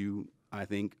acquaints you, I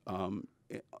think, at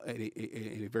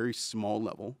a very small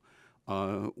level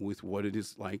with what it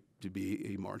is like to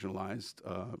be a marginalized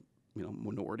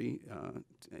minority,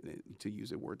 to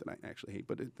use a word that I actually hate,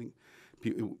 but I think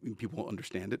people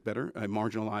understand it better. A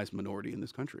marginalized minority in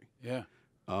this country. Yeah.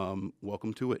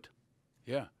 Welcome to it.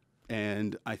 Yeah.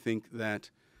 And I think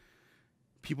that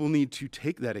people need to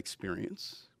take that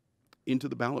experience into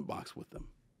the ballot box with them.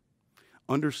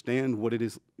 Understand what it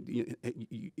is.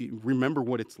 Remember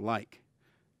what it's like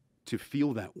to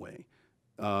feel that way,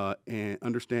 and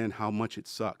understand how much it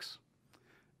sucks.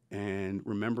 And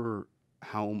remember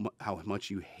how much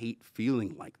you hate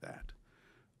feeling like that.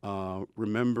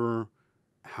 Remember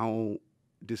how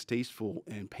distasteful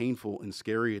and painful and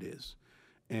scary it is.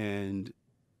 And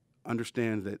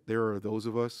understand that there are those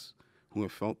of us who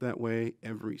have felt that way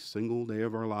every single day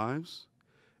of our lives.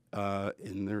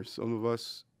 And there's some of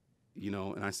us,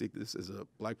 and I say this as a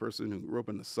black person who grew up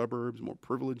in the suburbs, more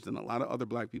privileged than a lot of other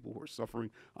black people who are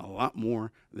suffering a lot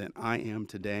more than I am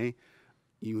today.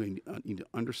 You need to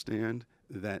understand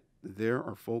that there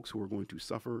are folks who are going to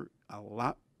suffer a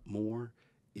lot more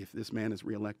if this man is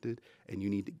reelected, and you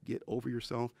need to get over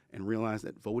yourself and realize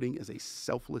that voting is a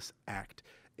selfless act,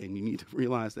 and you need to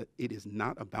realize that it is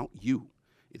not about you.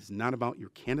 It is not about your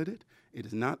candidate. It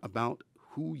is not about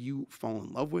who you fall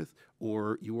in love with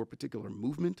or your particular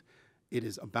movement. It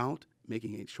is about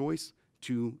making a choice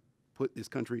to put this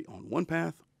country on one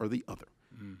path or the other,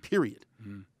 period.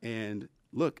 And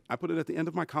look, I put it at the end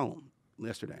of my column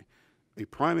yesterday. A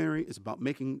primary is about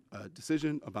making a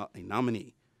decision about a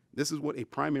nominee. This is what a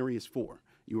primary is for.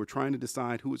 You are trying to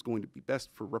decide who is going to be best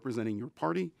for representing your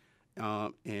party,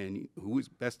 and who is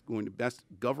going to best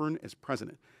govern as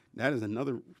president. That is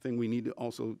another thing we need to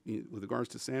also, with regards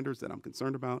to Sanders, that I'm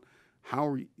concerned about.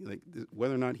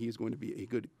 Whether or not he is going to be a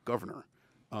good governor.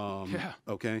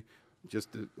 Okay,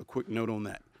 just a quick note on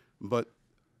that. But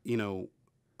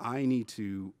I need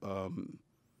to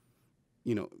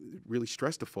really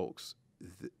stress to folks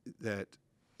that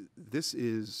this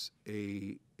is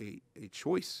a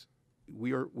choice.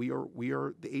 We are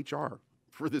the HR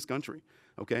for this country.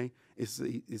 Okay, it's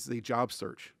a job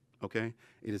search. Okay,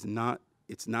 it's not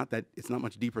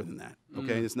much deeper than that.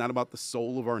 Okay, it's not about the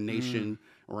soul of our nation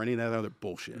or any of that other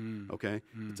bullshit. Okay,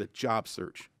 it's a job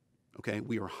search. Okay,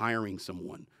 we are hiring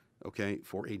someone. Okay,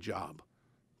 for a job.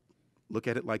 Look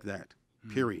at it like that.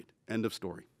 Period. End of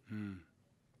story.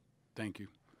 Thank you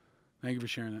for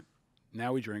sharing that.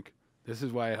 Now we drink. This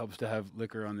is why it helps to have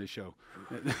liquor on this show.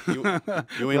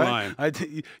 You ain't lying.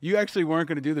 You actually weren't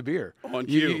going to do the beer. On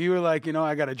cue. You were like,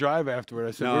 I got to drive afterward.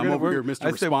 I said, no, I'm over here,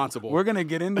 Mr. Responsible. We're going to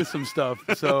get into some stuff,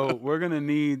 so we're going to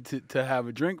need to have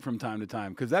a drink from time to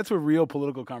time, because that's where real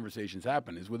political conversations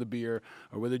happen, is with a beer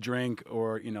or with a drink,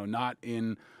 or not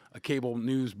in a cable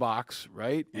news box,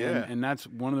 right? Yeah. And that's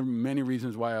one of the many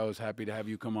reasons why I was happy to have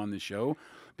you come on the show,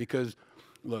 because,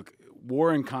 look, war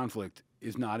and conflict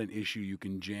is not an issue you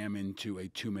can jam into a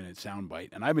 2-minute soundbite.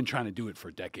 And I've been trying to do it for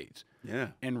decades. Yeah.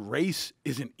 And race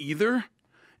isn't either.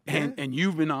 And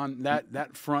you've been on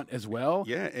that front as well.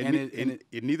 Yeah, and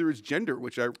neither is gender,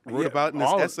 which I wrote about in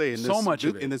this essay, in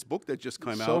this book that just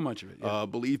came out. So much of it. Yeah.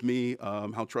 Believe me,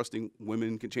 how trusting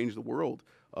women can change the world.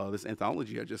 This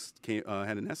anthology I just had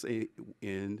an essay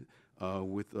in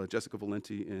with Jessica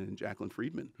Valenti and Jacqueline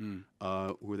Friedman,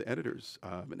 who are the editors.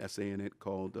 An essay in it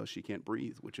called "She Can't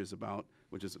Breathe," which is of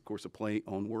course a play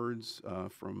on words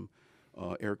from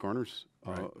Eric Garner's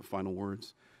final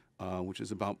words. Which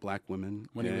is about black women.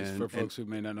 For folks who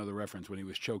may not know the reference, when he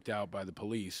was choked out by the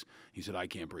police, he said, "I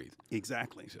can't breathe."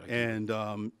 Exactly.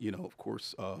 Of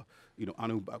course,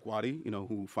 Anu Bhagwati,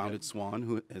 who founded Swan,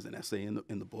 who has an essay in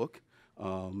the book.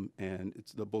 And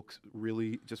the book's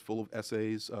really just full of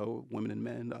essays, women and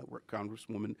men.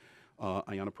 Congresswoman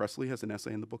Ayanna Pressley has an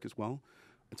essay in the book as well.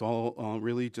 It's all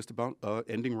really just about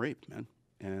ending rape, man.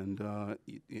 And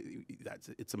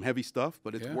it's some heavy stuff,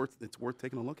 but it's worth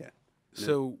taking a look at.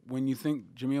 So when you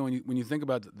think, Jamil, when you think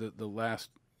about the last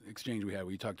exchange we had,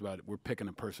 where you talked about we're picking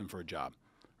a person for a job,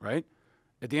 right?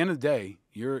 At the end of the day,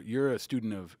 you're a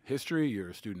student of history, you're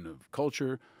a student of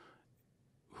culture.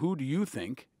 Who do you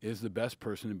think is the best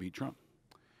person to beat Trump?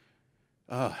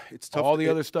 It's tough. All the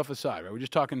other stuff aside, right? We're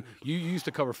just talking. You used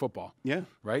to cover football, yeah,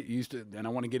 right? You used to, and I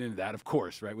want to get into that, of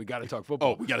course, right? We got to talk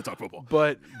football. Oh, we got to talk football.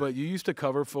 But you used to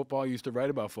cover football. You used to write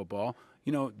about football.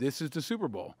 This is the Super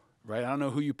Bowl. Right, I don't know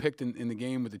who you picked in the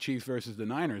game with the Chiefs versus the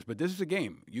Niners, but this is a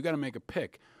game. You got to make a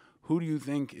pick. who do you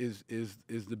think is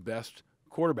the best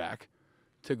quarterback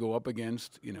to go up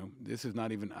against? You know, this is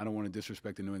not even, I don't want to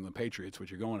disrespect the New England Patriots,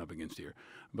 what you're going up against here,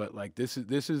 but like this is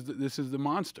the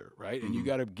monster, right? And you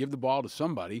got to give the ball to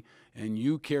somebody, and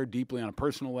you care deeply on a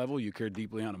personal level, you care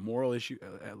deeply on a moral issue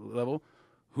level.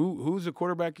 Who's the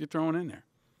quarterback you're throwing in there?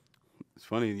 It's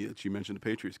funny that you mentioned the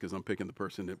Patriots because I'm picking the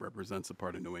person that represents a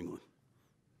part of New England.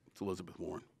 It's Elizabeth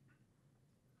Warren.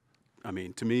 I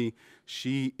mean, to me,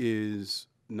 she is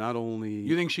not only.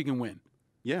 You think she can win?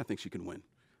 Yeah, I think she can win.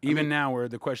 Even now, where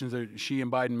the questions are, she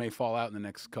and Biden may fall out in the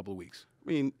next couple of weeks. I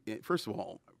mean, first of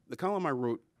all, the column I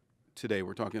wrote today,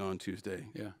 we're talking on Tuesday.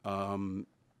 Yeah.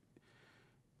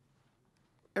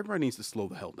 Everybody needs to slow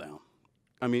the hell down.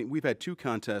 I mean, we've had 2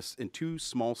 contests in 2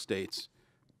 small states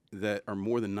that are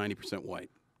more than 90% white.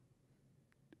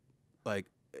 Like,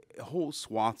 whole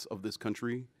swaths of this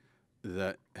country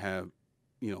that have,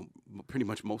 you know, pretty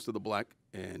much most of the black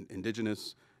and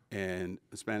indigenous and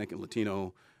Hispanic and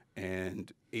Latino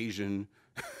and Asian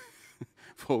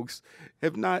folks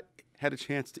have not had a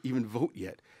chance to even vote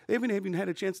yet. They haven't even had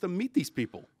a chance to meet these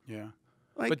people. Yeah.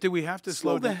 Like, but do we have to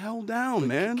slow the hell down,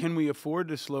 man? Can we afford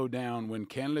to slow down when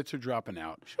candidates are dropping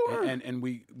out? Sure. And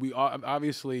we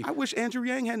obviously. I wish Andrew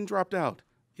Yang hadn't dropped out.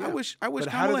 Yeah. I wish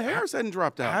Kamala Harris hadn't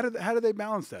dropped out. How do they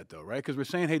balance that though, right? Because we're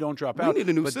saying, hey, don't drop We out. need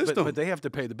a new system. But they have to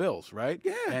pay the bills, right?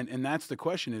 Yeah. And that's the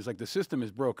question is, like, the system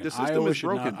is broken. The system is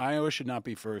broken. Iowa should not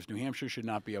be first. New Hampshire should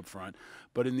not be up front.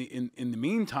 But in the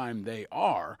meantime, they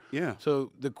are. Yeah.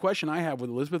 So the question I have with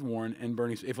Elizabeth Warren and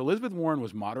Bernie, if Elizabeth Warren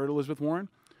was moderate Elizabeth Warren,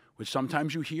 which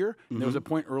sometimes you hear. And there was a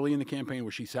point early in the campaign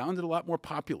where she sounded a lot more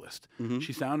populist.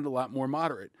 She sounded a lot more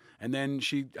moderate. And then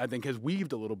she, I think, has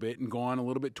weaved a little bit and gone a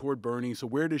little bit toward Bernie. So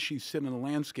where does she sit in the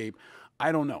landscape?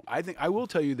 I don't know. I will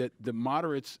tell you that the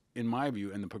moderates, in my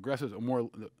view, and the progressives are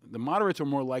more, the moderates are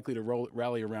more likely to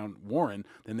rally around Warren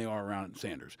than they are around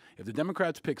Sanders. If the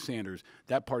Democrats pick Sanders,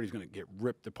 that party's going to get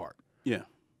ripped apart. Yeah.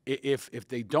 If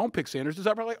they don't pick Sanders, is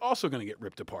that probably also going to get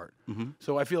ripped apart.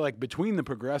 So I feel like between the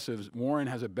progressives, Warren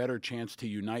has a better chance to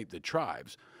unite the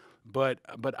tribes. But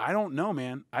I don't know,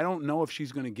 man. I don't know if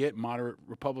she's going to get moderate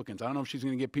Republicans. I don't know if she's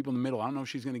going to get people in the middle. I don't know if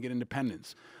she's going to get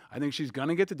independents. I think she's going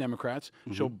to get the Democrats.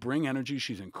 She'll bring energy.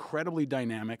 She's incredibly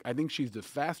dynamic. I think she's the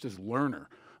fastest learner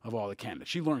of all the candidates.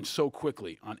 She learns so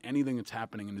quickly on anything that's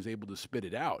happening and is able to spit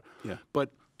it out. Yeah.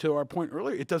 But to our point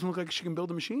earlier, it doesn't look like she can build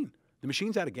a machine. The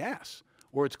machine's out of gas.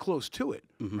 Or it's close to it,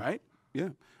 right? Yeah.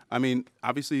 I mean,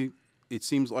 obviously, it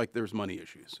seems like there's money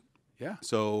issues. Yeah.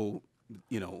 So,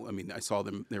 you know, I mean, I saw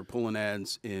them, they're pulling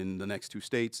ads in the next 2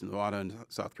 states, Nevada and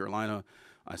South Carolina.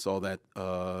 I saw that,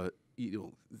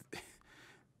 you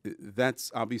know,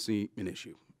 that's obviously an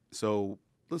issue. So,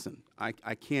 listen,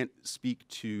 I can't speak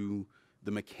to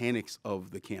the mechanics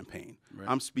of the campaign. Right.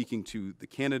 I'm speaking to the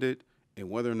candidate and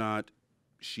whether or not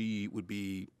she would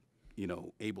be, you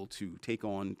know, able to take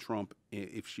on Trump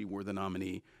if she were the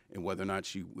nominee, and whether or not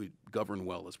she would govern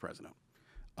well as president.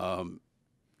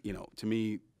 You know, to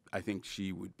me, I think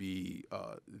she would be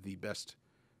the best.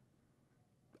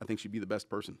 I think she'd be the best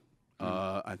person.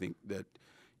 I think that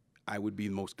I would be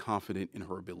the most confident in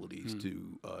her abilities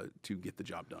to get the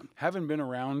job done. Having been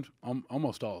around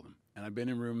almost all of them, and I've been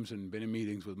in rooms and been in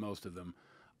meetings with most of them,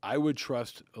 I would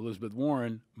trust Elizabeth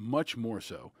Warren much more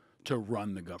so to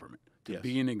run the government. To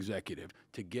be an executive,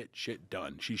 to get shit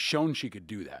done. She's shown she could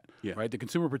do that, right? The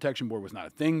Consumer Protection Board was not a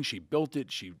thing. She built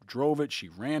it. She drove it. She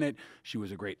ran it. She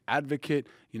was a great advocate.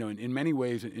 You know, in many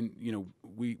ways, you know,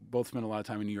 we both spent a lot of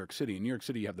time in New York City. In New York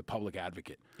City, you have the public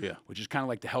advocate, which is kind of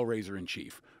like the Hellraiser in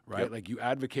chief, right? Like you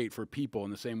advocate for people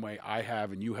in the same way I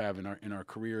have and you have in our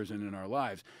careers and in our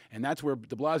lives. And that's where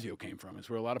de Blasio came from. It's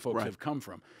where a lot of folks have come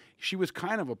from. She was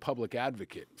kind of a public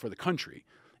advocate for the country.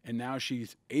 And now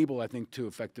she's able, I think, to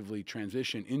effectively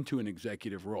transition into an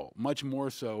executive role, much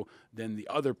more so than the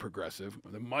other progressive,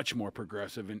 the much more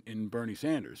progressive in Bernie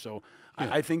Sanders. So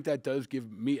I think that does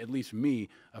give me, at least me,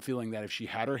 a feeling that if she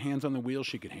had her hands on the wheel,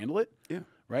 she could handle it. Yeah.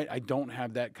 Right? I don't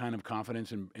have that kind of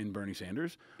confidence in Bernie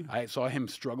Sanders. I saw him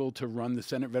struggle to run the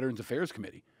Senate Veterans Affairs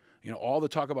Committee. You know, all the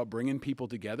talk about bringing people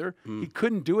together, he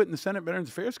couldn't do it in the Senate Veterans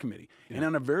Affairs Committee. And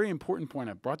on a very important point,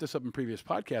 I brought this up in previous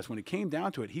podcasts, when it came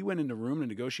down to it, he went in the room to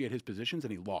negotiate his positions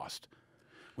and he lost.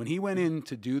 When he went in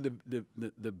to do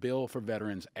the bill for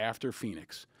veterans after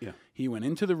Phoenix, he went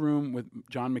into the room with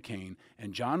John McCain,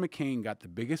 and John McCain got the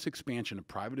biggest expansion of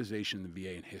privatization in the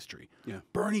VA in history.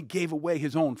 Bernie gave away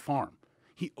his own farm.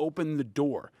 He opened the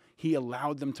door. He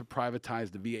allowed them to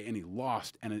privatize the VA, and he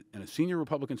lost. And a senior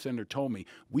Republican senator told me,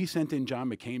 we sent in John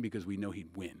McCain because we know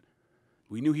he'd win.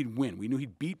 We knew he'd win. We knew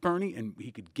he'd beat Bernie and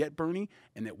he could get Bernie,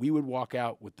 and that we would walk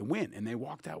out with the win. And they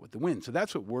walked out with the win. So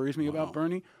that's what worries me about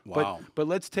Bernie. Wow. But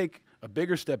let's take a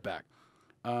bigger step back.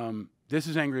 This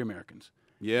is Angry Americans.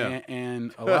 Yeah.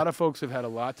 And a lot of folks have had a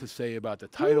lot to say about the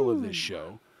title of this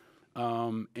show.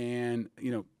 And,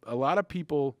 you know, a lot of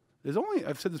people,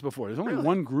 I've said this before, there's only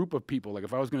one group of people, like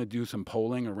if I was going to do some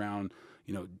polling around,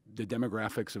 you know, the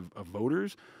demographics of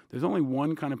voters, there's only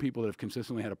one kind of people that have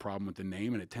consistently had a problem with the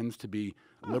name, and it tends to be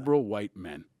liberal white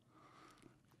men.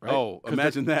 Right? Oh,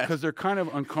 imagine that. Because they're kind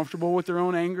of uncomfortable with their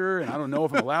own anger, and I don't know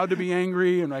if I'm allowed to be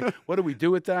angry, and like, what do we do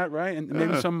with that, right? And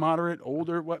maybe some moderate,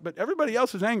 older, but everybody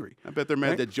else is angry. I bet they're mad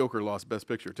right? that Joker lost Best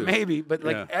Picture, too. Maybe, but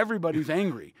like everybody's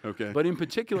angry. Okay. But in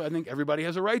particular, I think everybody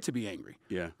has a right to be angry.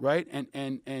 Yeah. Right?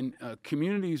 And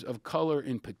communities of color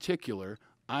in particular,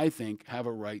 I think, have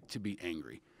a right to be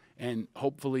angry. And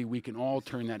hopefully we can all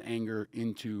turn that anger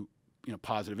into, you know,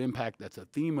 positive impact. That's a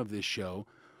theme of this show.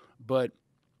 But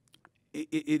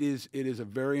it is a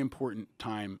very important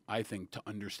time, I think, to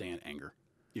understand anger.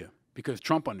 Yeah. Because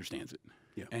Trump understands it.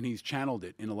 Yeah. And he's channeled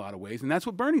it in a lot of ways. And that's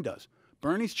what Bernie does.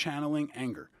 Bernie's channeling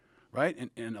anger, right?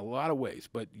 In a lot of ways.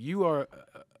 But you are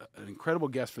an incredible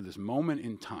guest for this moment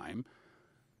in time.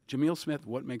 Jamil Smith,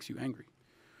 what makes you angry?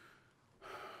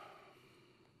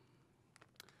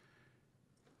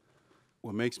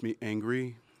 What makes me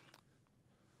angry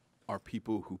are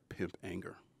people who pimp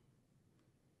anger.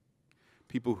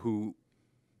 People who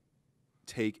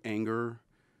take anger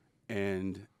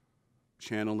and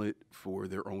channel it for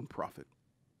their own profit.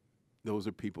 Those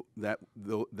are people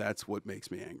that's what makes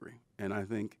me angry. And I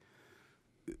think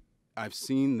I've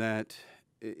seen that,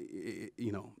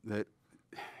 you know, that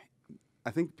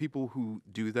I think people who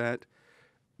do that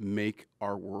make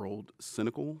our world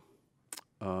cynical.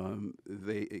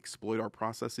 They exploit our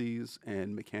processes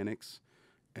and mechanics,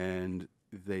 and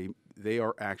they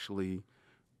are actually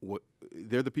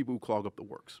they're the people who clog up the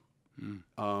works.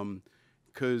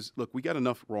 Because look, we got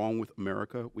enough wrong with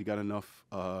America. We got enough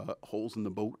holes in the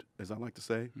boat, as I like to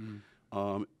say.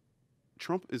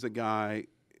 Trump is a guy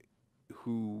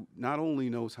who not only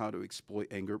knows how to exploit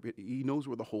anger, but he knows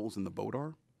where the holes in the boat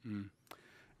are,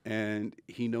 and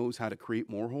he knows how to create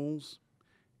more holes.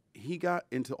 He got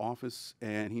into office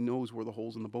and he knows where the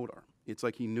holes in the boat are. It's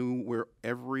like he knew where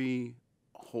every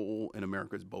hole in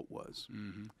America's boat was.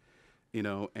 You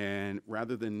know, and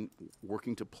rather than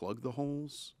working to plug the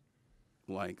holes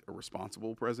like a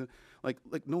responsible president, like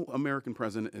no American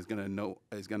president is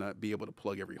gonna be able to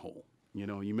plug every hole. You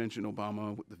know, you mentioned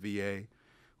Obama with the VA,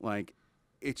 like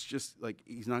it's just like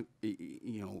he's not,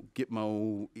 you know,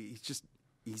 Gitmo.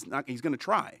 He's gonna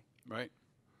try, right?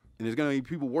 And there's gonna be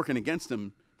people working against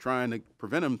him, trying to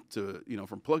prevent him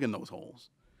from plugging those holes.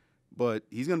 But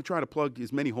he's going to try to plug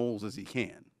as many holes as he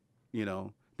can, you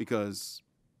know, because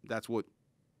that's what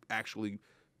actually,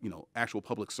 you know, actual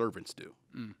public servants do.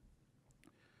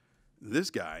 This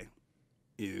guy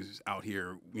is out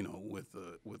here, you know, with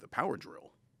a power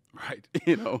drill, right?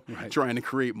 You know, trying to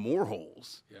create more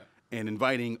holes. Yeah. And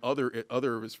inviting other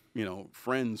you know,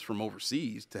 friends from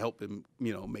overseas to help him,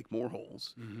 you know, make more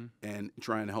holes, and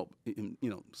trying to help him, you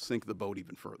know, sink the boat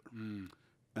even further.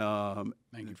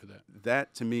 Thank you for that.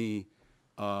 That to me,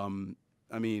 I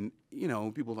mean, you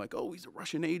know, people are like, oh, he's a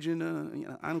Russian agent. You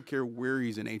know, I don't care where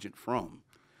he's an agent from.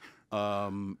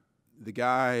 The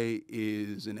guy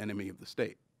is an enemy of the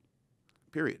state.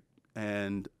 Period.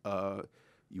 And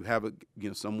you have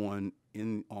someone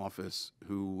in office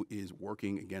who is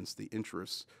working against the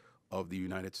interests of the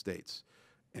United States.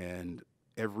 And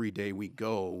every day we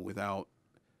go without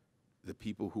the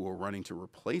people who are running to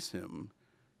replace him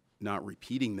not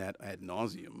repeating that ad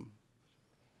nauseum,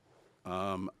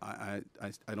 I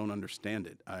don't understand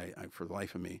it. I for the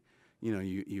life of me, you know,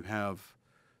 you have,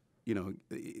 you know,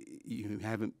 you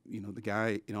haven't, you know, the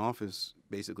guy in office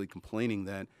basically complaining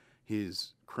that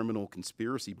his criminal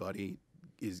conspiracy buddy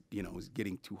is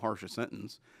getting too harsh a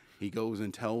sentence. He goes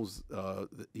and tells,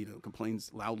 complains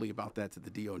loudly about that to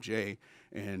the DOJ,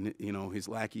 and you know his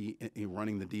lackey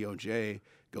running the DOJ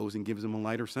goes and gives him a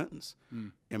lighter sentence.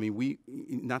 I mean,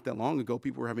 not that long ago,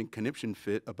 people were having conniption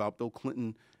fit about Bill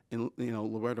Clinton and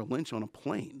Loretta Lynch on a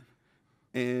plane,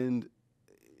 and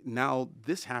now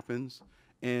this happens,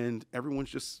 and everyone's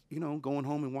just going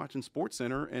home and watching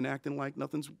SportsCenter and acting like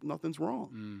nothing's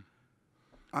wrong.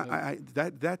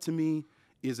 That to me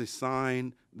is a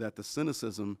sign that the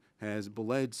cynicism has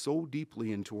bled so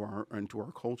deeply into our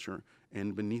culture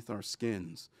and beneath our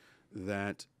skins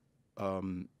that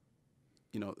I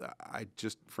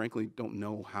just frankly don't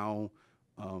know how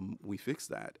we fix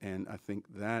that. And I think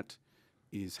that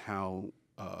is how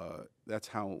that's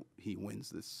how he wins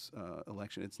this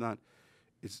election. It's not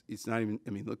it's not even. I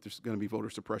mean, look, there's going to be voter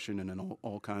suppression and then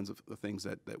all kinds of things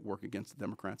that work against the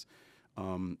Democrats.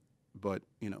 But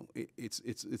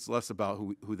it's less about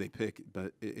who they pick,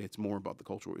 but it's more about the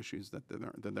cultural issues that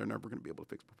they're never going to be able to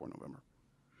fix before November.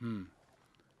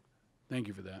 Thank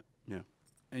you for that. Yeah.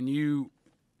 And you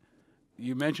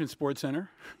mentioned Sports Center.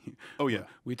 Oh yeah.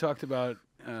 We talked about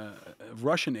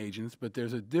Russian agents, but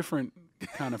there's a different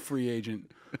kind of free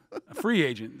agent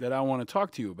that I want to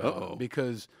talk to you about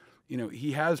because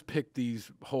he has picked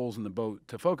these holes in the boat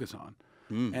to focus on,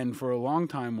 and for a long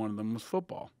time one of them was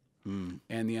football. And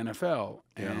the NFL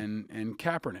and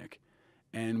Kaepernick.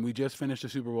 And we just finished a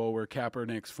Super Bowl where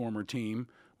Kaepernick's former team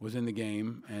was in the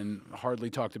game and hardly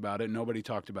talked about it. Nobody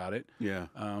talked about it. Yeah.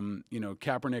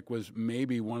 Kaepernick was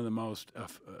maybe one of the most,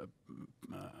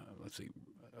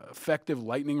 effective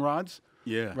lightning rods.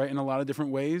 Yeah. Right, in a lot of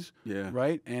different ways. Yeah.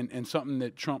 Right, and something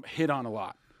that Trump hit on a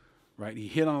lot. Right, he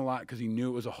hit on a lot because he knew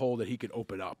it was a hole that he could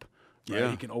open up. Right?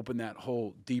 Yeah. He can open that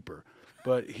hole deeper.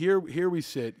 But here we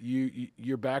sit.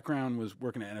 Your background was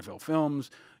working at NFL Films.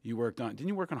 You worked on. Didn't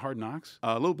you work on Hard Knocks?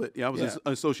 A little bit. Yeah, I was an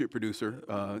associate producer.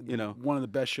 One of the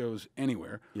best shows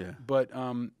anywhere. Yeah. But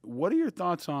what are your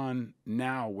thoughts on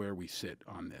now where we sit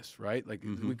on this? Right. Like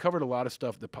we covered a lot of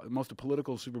stuff. The most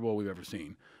political Super Bowl we've ever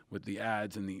seen with the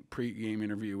ads and the pre-game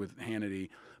interview with Hannity.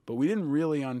 But we didn't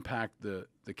really unpack the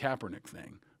Kaepernick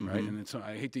thing. Right. And it's,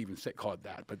 I hate to even call it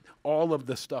that, but all of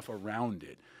the stuff around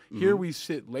it. Here we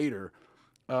sit later.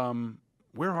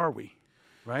 Where are we,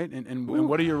 right? And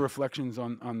what are your reflections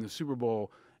on the Super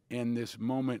Bowl and this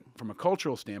moment from a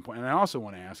cultural standpoint? And I also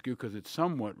want to ask you, because it's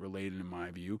somewhat related in my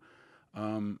view,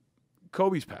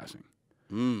 Kobe's passing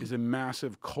is a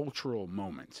massive cultural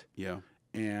moment. Yeah.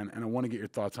 And I want to get your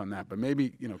thoughts on that. But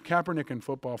maybe, Kaepernick and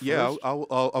football first. Yeah,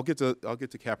 I'll get to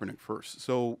Kaepernick first.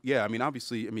 So, yeah, I mean,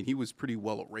 obviously, he was pretty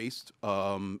well erased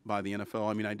by the NFL.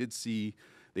 I mean, I did see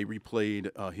they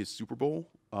replayed his Super Bowl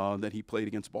that he played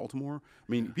against Baltimore. I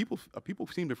mean, people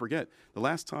seem to forget the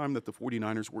last time that the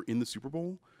 49ers were in the Super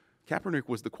Bowl, Kaepernick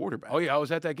was the quarterback. Oh, yeah, I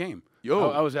was at that game.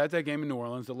 I was at that game in New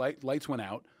Orleans. The lights went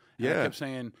out. And I kept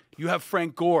saying, you have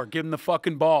Frank Gore. Give him the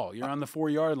fucking ball. You're on the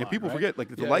 4-yard line. And people right? forget, like,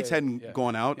 if the lights hadn't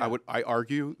gone out, I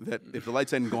argue that if the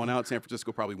lights hadn't gone out, San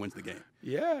Francisco probably wins the game.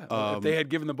 Yeah. If they had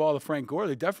given the ball to Frank Gore,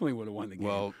 they definitely would have won the game.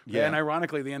 Well, yeah. And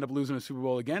ironically, they end up losing a Super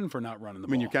Bowl again for not running the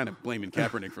ball. I mean, you're kind of blaming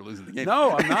Kaepernick for losing the game.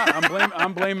 No, I'm not.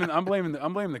 I'm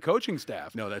blaming the coaching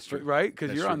staff. No, that's true. Right?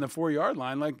 Because you're true. on the 4-yard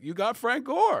line. Like, you got Frank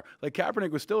Gore. Like, Kaepernick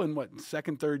was still in,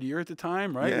 second, third year at the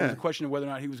time, right? Yeah. It was a question of whether or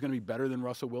not he was going to be better than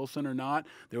Russell Wilson or not.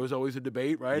 There was always a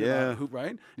debate, right? Yeah. About who,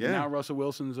 right? Yeah. And now Russell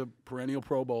Wilson's a perennial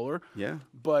Pro Bowler. Yeah.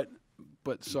 But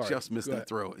sorry. Just missed that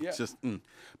throw. Yeah. It's just,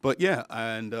 But yeah,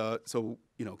 and so,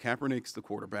 Kaepernick's the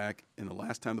quarterback, and the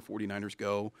last time the 49ers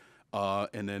go,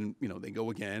 and then, they go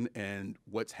again, and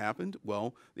what's happened?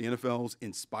 Well, the NFL's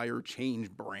Inspire Change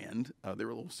brand, their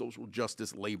little social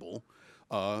justice label,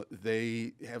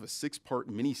 they have a 6-part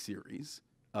miniseries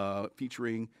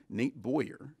featuring Nate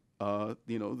Boyer,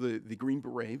 the Green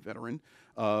Beret veteran,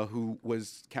 who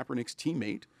was Kaepernick's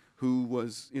teammate, who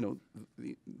was,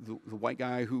 the white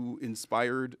guy who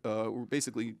inspired, or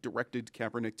basically directed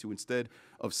Kaepernick to, instead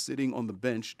of sitting on the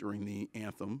bench during the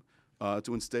anthem,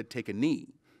 to instead take a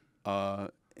knee.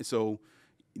 And so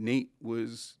Nate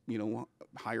was,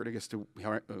 hired, I guess, to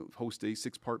host a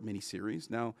 6-part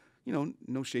miniseries. Now,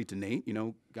 no shade to Nate,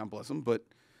 God bless him, but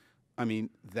I mean,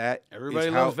 that everybody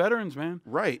loves veterans, man.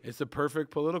 Right. It's the perfect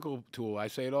political tool. I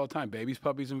say it all the time: babies,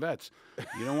 puppies, and vets.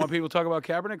 You don't want people to talk about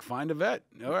Kaepernick? Find a vet.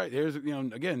 All right. Here's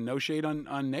again, no shade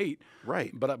on Nate.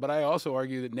 Right. But I also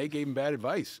argue that Nate gave him bad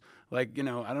advice. Like, I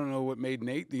don't know what made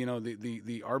Nate,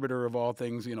 the arbiter of all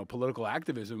things, political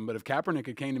activism. But if Kaepernick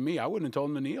had came to me, I wouldn't have told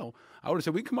him to kneel. I would have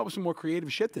said, we can come up with some more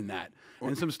creative shit than that,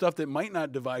 and some stuff that might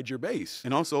not divide your base.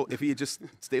 And also, if he had just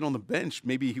stayed on the bench,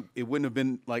 maybe it wouldn't have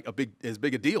been like as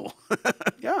big a deal.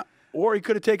 Yeah. Or he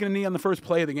could have taken a knee on the first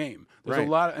play of the game. There's Right. a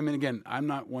lot. Again, I'm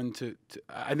not one to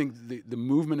I think the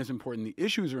movement is important. The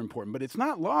issues are important. But it's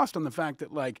not lost on the fact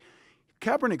that,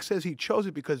 Kaepernick says he chose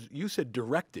it because you said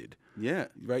directed. Yeah.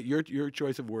 Right? Your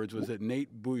choice of words was that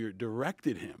Nate Boyer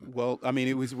directed him. Well, I mean,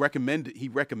 it was recommended. He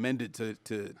recommended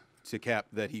to Cap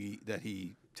that he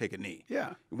take a knee.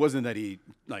 Yeah. It wasn't that he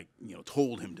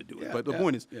told him to do it. Yeah, But the yeah,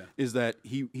 point yeah. is that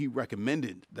he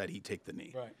recommended that he take the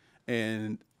knee. Right.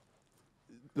 And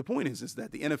the point is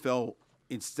that the NFL,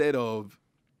 instead of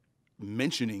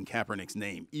mentioning Kaepernick's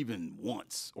name even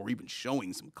once, or even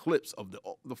showing some clips of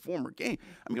the former game.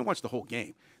 I mean, I watched the whole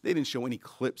game. They didn't show any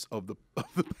clips of the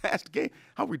past game.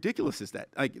 How ridiculous is that?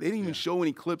 Like, they didn't even show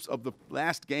any clips of the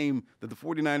last game that the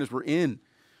 49ers were in.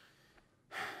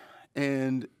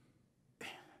 And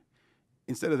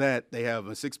Instead of that, they have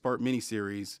a 6-part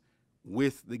miniseries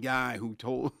with the guy who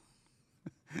told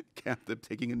Cap that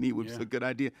taking a knee was a good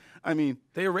idea. I mean,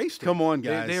 they erased him. Come on,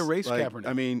 guys. They erased Kaepernick.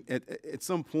 I mean, at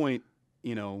some point,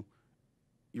 you know,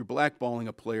 you're blackballing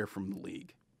a player from the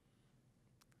league.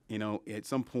 You know, at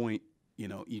some point, you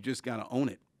know, you just got to own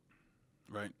it.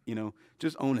 Right. You know,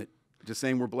 just own it. Just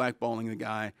saying we're blackballing the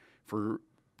guy for,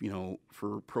 you know,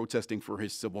 for protesting for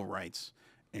his civil rights.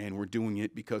 And we're doing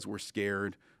it because we're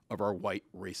scared of our white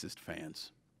racist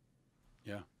fans.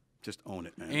 Yeah. Just own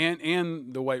it, man.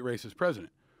 And the white racist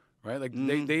president. Right, like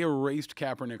they erased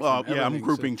Kaepernick. Well, from yeah, I'm everything,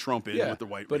 grouping Trump in with the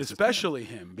white, but racist especially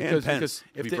man. him because Pence,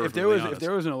 if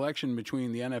there was an election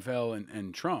between the NFL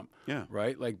and Trump,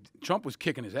 right, like Trump was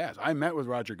kicking his ass. I met with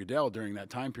Roger Goodell during that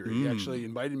time period. He actually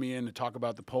invited me in to talk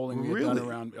about the polling we had done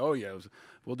around. Oh yeah,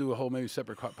 we'll do a whole maybe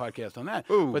separate podcast on that.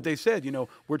 Ooh. But they said, you know,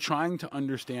 we're trying to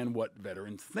understand what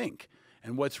veterans think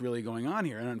and what's really going on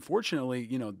here. And unfortunately,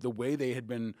 you know, the way they had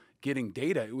been getting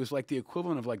data, it was like the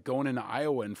equivalent of like going into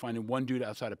Iowa and finding one dude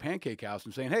outside a Pancake House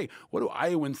and saying, hey, what do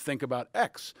Iowans think about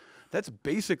X? That's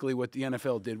basically what the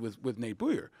NFL did with Nate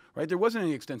Boyer, right? There wasn't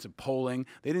any extensive polling.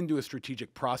 They didn't do a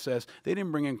strategic process. They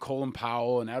didn't bring in Colin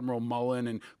Powell and Admiral Mullen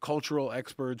and cultural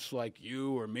experts like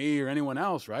you or me or anyone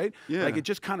else, right? Yeah. Like it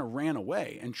just kind of ran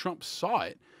away, and Trump saw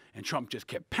it, and Trump just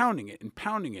kept pounding it and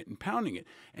pounding it and pounding it.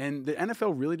 And the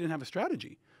NFL really didn't have a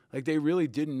strategy. Like they really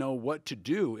didn't know what to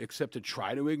do except to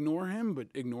try to ignore him, but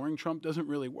ignoring Trump doesn't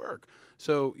really work.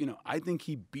 So, you know, I think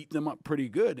he beat them up pretty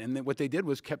good. And then what they did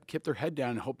was kept their head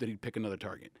down and hoped that he'd pick another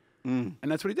target. And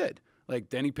that's what he did.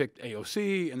 Like then he picked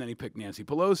AOC, and then he picked Nancy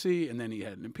Pelosi, and then he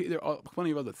had there are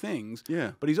plenty of other things.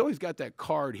 Yeah. But he's always got that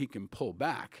card he can pull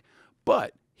back.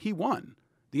 But he won.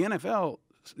 The NFL,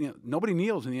 you know, nobody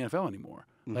kneels in the NFL anymore.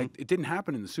 Like it didn't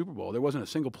happen in the Super Bowl. There wasn't a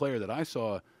single player that I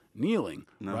saw kneeling,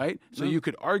 right? So you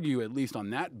could argue, at least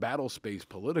on that battle space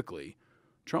politically,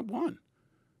 Trump won.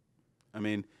 I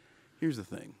mean, here's the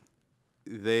thing.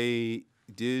 They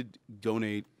did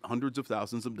donate hundreds of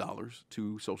thousands of dollars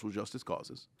to social justice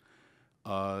causes.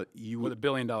 With a $1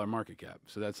 billion market cap.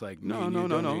 So that's like no.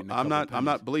 I'm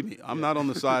not. Believe me, I'm not on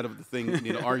the side of the thing,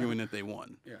 you know, arguing that they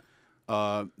won.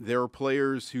 Yeah. There are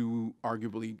players who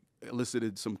arguably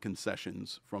elicited some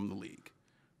concessions from the league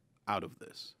out of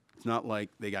this. It's not like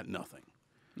they got nothing.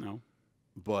 No.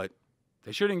 But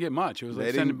they sure didn't get much. It was like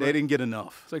they didn't get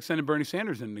enough. It's like sending Bernie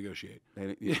Sanders in to negotiate.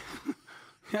 Yeah.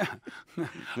 Yeah. Man,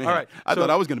 all right. I thought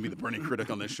I was going to be the Bernie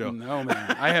critic on this show. No,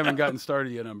 man. I haven't gotten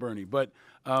started yet on Bernie. But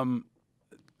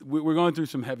we're going through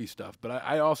some heavy stuff. But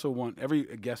I also want every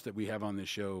guest that we have on this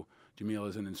show, Jamil,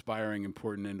 is an inspiring,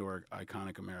 important, and/or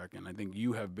iconic American. I think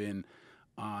you have been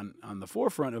on the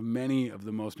forefront of many of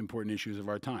the most important issues of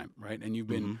our time, right? And you've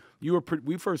been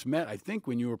we first met, I think,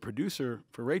 when you were producer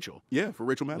for Rachel. Yeah, for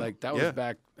Rachel Maddow. Like that was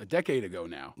back a decade ago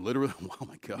now. Literally, oh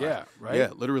my God. Yeah, right? Yeah,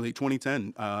 literally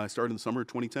 2010. I started in the summer of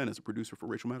 2010 as a producer for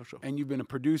Rachel Maddow Show. And you've been a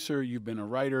producer, you've been a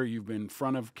writer, you've been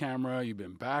front of camera, you've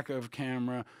been back of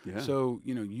camera. Yeah. So,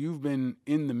 you know, you've been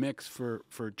in the mix for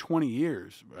 20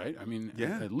 years, right? I mean,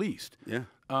 at least. Yeah.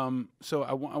 So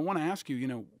I want to ask you, you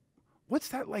know, what's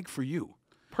that like for you?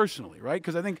 Personally, right?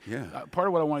 Because I think part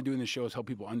of what I want to do in this show is help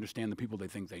people understand the people they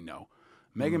think they know.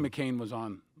 Meghan McCain was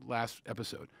on last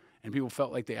episode, and people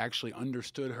felt like they actually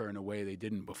understood her in a way they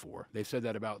didn't before. They said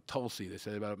that about Tulsi. They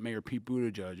said about Mayor Pete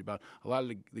Buttigieg, about a lot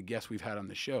of the guests we've had on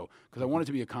the show. Because I want it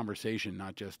to be a conversation,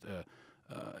 not just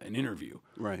an interview.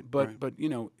 Right. But you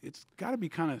know, it's got to be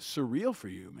kind of surreal for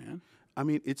you, man. I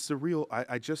mean, it's surreal.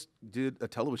 I just did a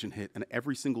television hit, and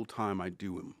every single time I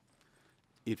do them,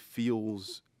 it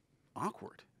feels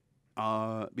awkward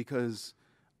because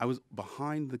I was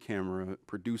behind the camera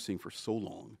producing for so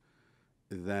long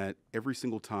that every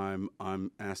single time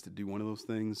I'm asked to do one of those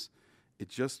things, it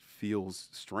just feels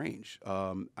strange.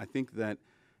 I think that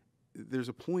there's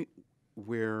a point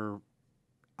where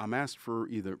I'm asked for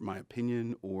either my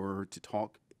opinion or to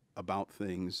talk about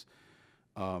things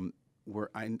where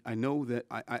I know that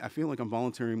I feel like I'm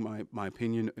volunteering my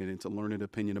opinion, and it's a learned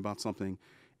opinion about something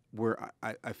where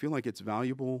I feel like it's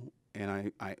valuable,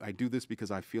 and I do this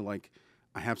because I feel like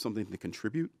I have something to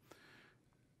contribute.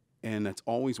 And that's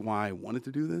always why I wanted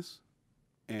to do this.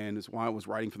 And it's why I was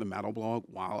writing for the Maddow blog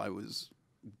while I was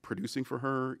producing for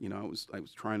her. You know, I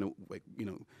was trying to, like,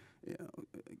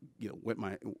 wet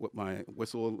my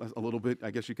whistle a little bit,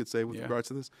 I guess you could say, with regards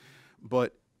to this.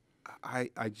 But I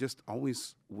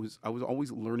was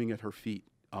always learning at her feet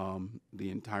the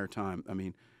entire time. I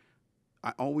mean,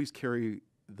 I always carry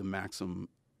the maxim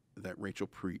that Rachel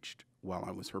preached while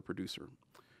I was her producer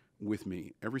with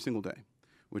me every single day,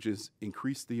 which is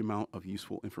increase the amount of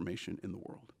useful information in the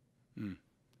world.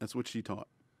 That's what she taught.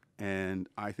 And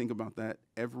I think about that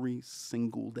every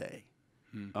single day.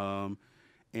 Hmm.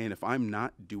 And if I'm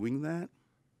not doing that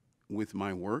with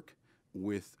my work,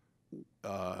 with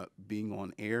being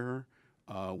on air,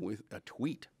 with a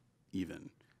tweet,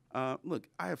 even. Look,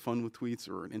 I have fun with tweets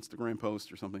or an Instagram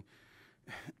post or something.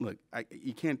 Look,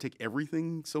 you can't take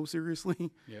everything so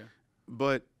seriously. Yeah.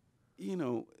 But, you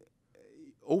know,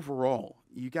 overall,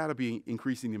 you got to be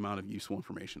increasing the amount of useful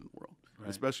information in the world, Right.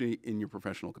 especially in your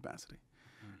professional capacity.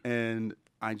 Right. And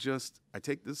I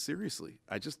take this seriously.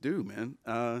 I just do, man.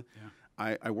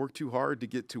 I work too hard to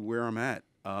get to where I'm at.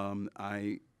 I'm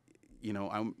a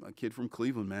kid from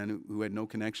Cleveland, man, who had no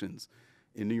connections.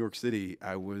 In New York City,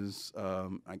 I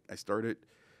started,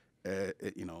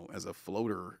 as a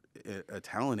floater at a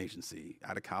talent agency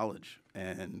out of college.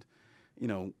 And,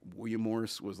 William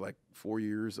Morris was like 4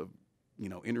 years of,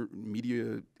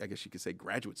 media, I guess you could say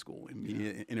graduate school, and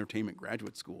media entertainment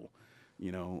graduate school.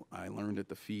 I learned at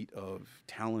the feet of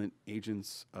talent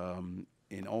agents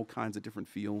in all kinds of different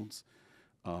fields.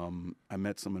 I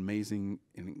met some amazing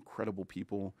and incredible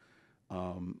people,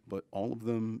 but all of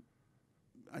them,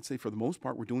 I'd say for the most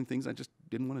part, were doing things I just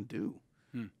didn't want to do.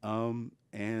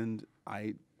 And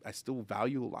I still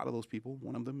value a lot of those people.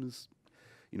 One of them is,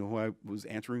 who I was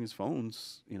answering his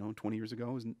phones, 20 years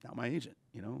ago is now my agent,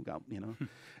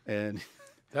 and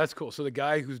That's cool. So the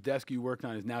guy whose desk you worked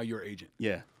on is now your agent.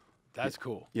 yeah, That's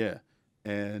cool. yeah.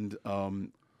 And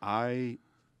I'm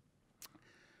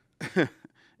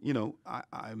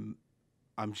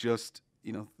just,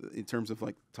 in terms of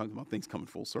like talking about things coming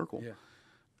full circle. Yeah.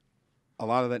 A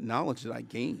lot of that knowledge that I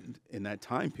gained in that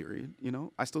time period,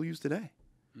 I still use today.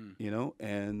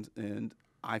 And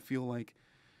I feel like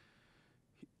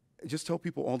I just tell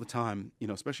people all the time,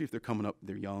 especially if they're coming up,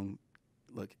 they're young,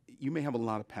 look, you may have a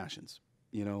lot of passions.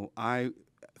 I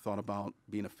thought about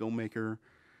being a filmmaker.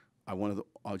 I wanted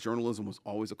journalism was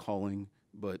always a calling,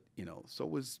 but so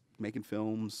was making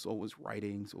films, so was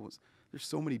writing, there's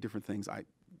so many different things. I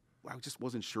just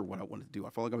wasn't sure what I wanted to do.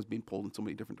 I felt like I was being pulled in so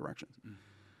many different directions.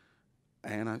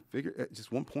 And I figured at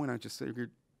just one point, I just figured,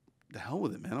 the hell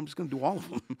with it, man. I'm just going to do all of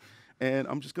them. And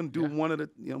I'm just going to do one at a,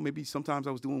 maybe sometimes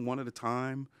I was doing one at a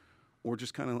time, or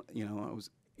just kind of, I was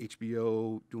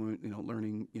HBO doing,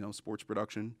 learning, sports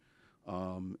production.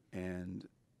 And,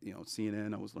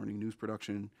 CNN, I was learning news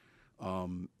production.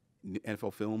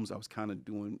 NFL films, I was kind of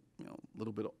doing, a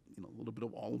little bit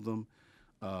of all of them.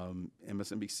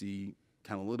 MSNBC,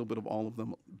 kind of a little bit of all of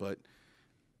them. But,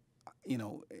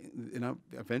 and I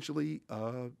eventually,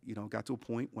 got to a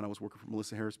point when I was working for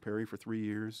Melissa Harris Perry for 3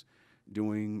 years,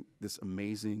 doing this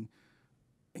amazing,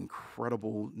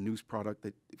 incredible news product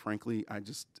that, frankly, I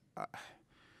don't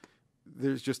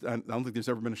think there's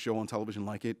ever been a show on television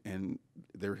like it, and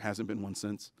there hasn't been one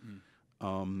since.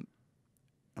 I'm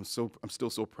still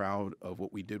so proud of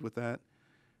what we did with that.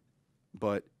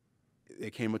 But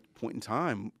it came a point in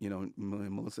time,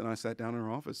 Melissa and I sat down in her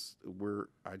office where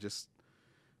I just,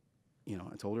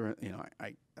 I told her,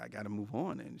 I got to move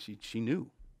on, and she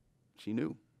knew.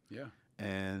 Yeah.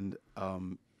 And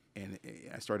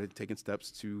I started taking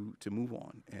steps to move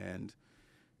on, and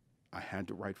I had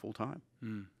to write full time,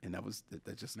 and that was it.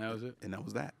 And that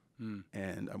was that.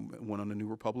 And I went on the New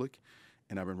Republic,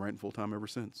 and I've been writing full time ever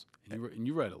since. And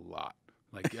you write a lot.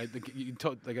 Like I think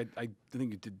I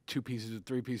think you did 2 pieces or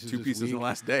 3 pieces. Two this pieces week. in the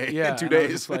last day. Yeah, in 2 and I was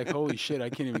days. just like, holy shit, I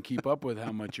can't even keep up with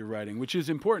how much you're writing, which is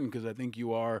important because I think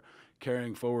you are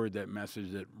carrying forward that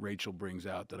message that Rachel brings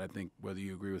out. That I think whether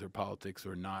you agree with her politics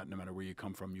or not, no matter where you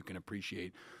come from, you can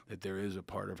appreciate that there is a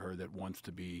part of her that wants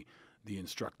to be the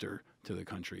instructor to the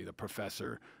country, the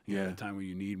professor, at a time when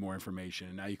you need more information.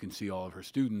 And now you can see all of her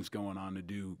students going on to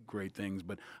do great things.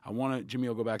 But I want to,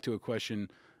 Jamil, go back to a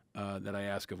question that I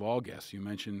ask of all guests. You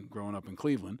mentioned growing up in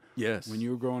Cleveland. Yes. When you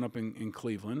were growing up in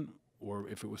Cleveland, or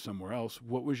if it was somewhere else,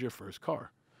 what was your first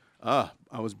car? I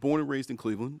was born and raised in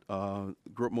Cleveland.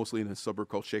 Grew up mostly in a suburb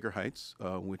called Shaker Heights,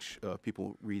 which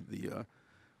people read the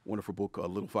wonderful book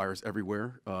Little Fires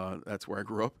Everywhere. That's where I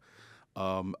grew up.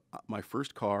 My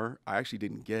first car I actually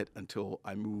didn't get until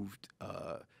I moved.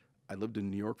 I lived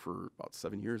in New York for about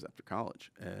 7 years after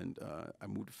college, and I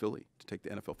moved to Philly to take the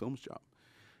NFL Films job.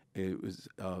 It was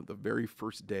the very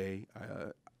first day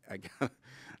I got.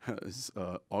 It was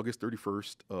August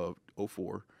 31st of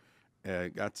 '04. I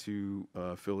got to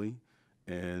Philly,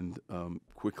 and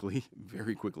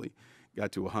very quickly,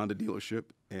 got to a Honda dealership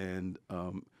and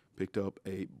picked up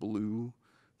a blue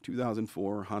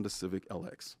 2004 Honda Civic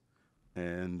LX.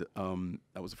 And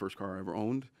that was the first car I ever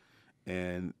owned.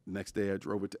 And next day I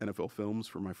drove it to NFL Films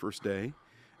for my first day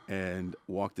and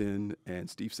walked in, and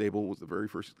Steve Sable was the very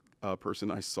first person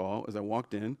I saw as I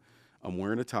walked in. I'm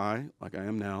wearing a tie like I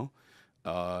am now.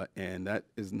 And that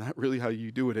is not really how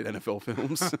you do it at NFL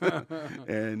Films.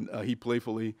 And he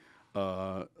playfully,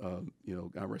 God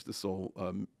rest his soul,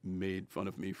 made fun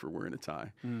of me for wearing a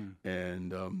tie.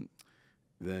 And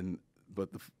but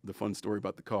the fun story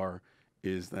about the car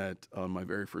is that on my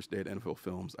very first day at NFL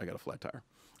Films, I got a flat tire.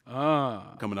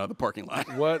 Coming out of the parking lot.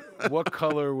 What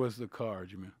color was the car,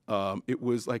 Jamil? It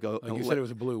was like you said it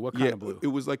was a blue. What kind of blue? It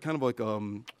was like kind of like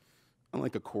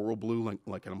a coral blue,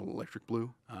 like kind of an electric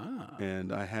blue.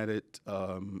 And I had it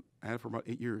for about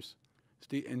 8 years.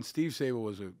 Steve Sable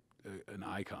was an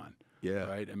icon. Yeah.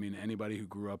 Right. I mean, anybody who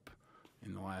grew up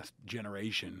in the last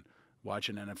generation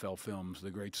watching NFL Films, the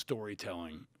great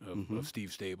storytelling of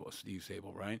Steve Sable,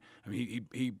 right? I mean,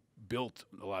 he built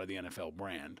a lot of the NFL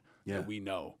brand that we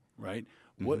know, right?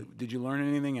 What did you learn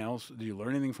anything else? Did you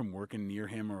learn anything from working near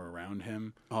him or around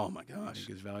him? Oh my gosh, I think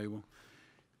is valuable.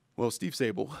 Well, Steve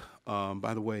Sable,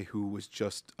 by the way, who was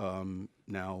just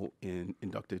now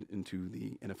inducted into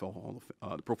the NFL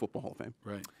the Pro Football Hall of Fame,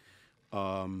 right?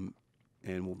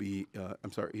 And will be.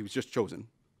 I'm sorry, he was just chosen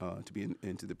to be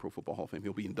into the Pro Football Hall of Fame.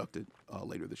 He'll be inducted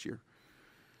later this year.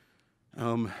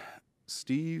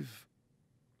 Steve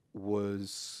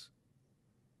was,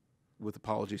 with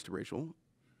apologies to Rachel,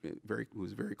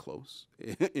 was very close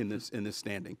in this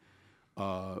standing.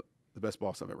 The best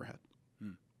boss I've ever had.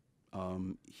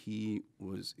 He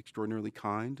was extraordinarily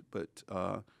kind, but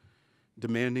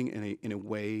demanding in a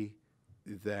way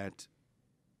that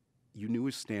you knew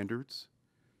his standards,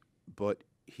 but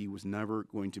he was never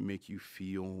going to make you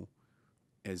feel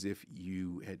as if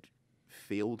you had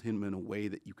failed him in a way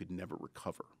that you could never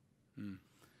recover.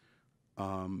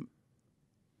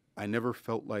 I never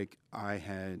felt like I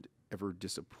had ever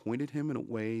disappointed him in a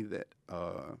way that,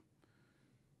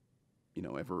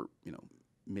 ever,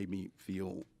 made me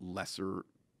feel lesser,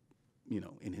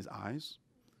 in his eyes.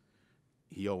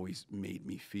 He always made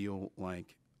me feel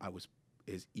like I was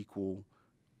as equal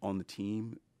on the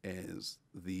team as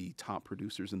the top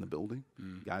producers in the building,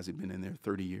 guys who'd been in there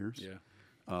 30 years,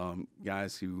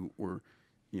 guys who were,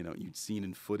 you'd seen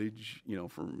in footage,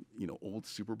 from, old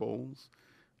Super Bowls,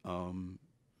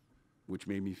 which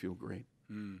made me feel great.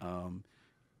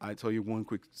 I tell you one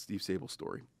quick Steve Sable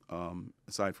story,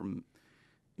 aside from,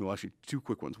 actually two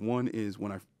quick ones. One is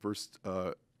when I first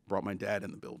brought my dad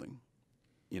in the building,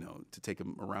 to take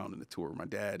him around in a tour. My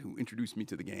dad, who introduced me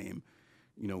to the game,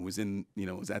 was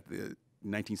at the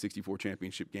 1964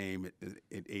 championship game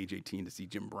at age 18 to see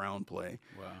Jim Brown play.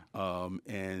 Wow.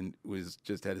 And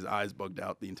had his eyes bugged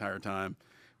out the entire time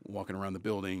walking around the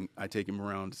building. I take him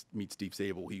around to meet Steve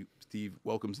Sable. Steve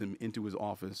welcomes him into his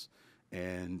office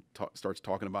and starts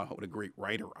talking about what a great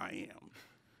writer I am.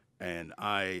 And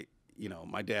my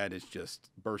dad is just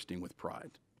bursting with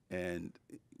pride and,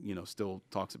 still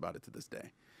talks about it to this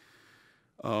day.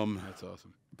 That's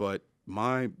awesome. But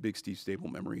my big Steve Sable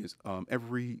memory is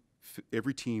every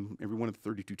team, every one of the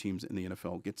 32 teams in the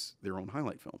NFL gets their own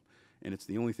highlight film, and it's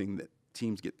the only thing that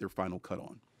teams get their final cut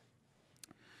on.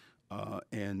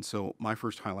 And so my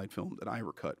first highlight film that I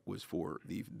ever cut was for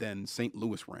the then St.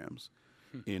 Louis Rams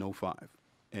in 2005.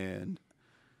 And,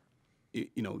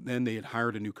 then they had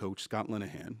hired a new coach, Scott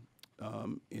Linehan.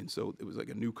 And so it was like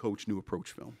a new coach, new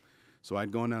approach film. So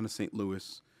I'd gone down to St.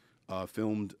 Louis,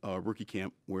 filmed rookie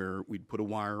camp where we'd put a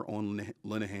wire on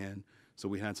Linehan. So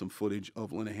we had some footage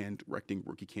of Linehan directing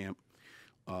rookie camp.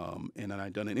 And then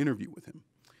I'd done an interview with him.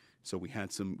 So we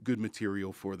had some good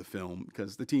material for the film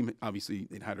because the team, obviously,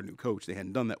 they'd hired a new coach. They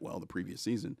hadn't done that well the previous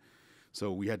season.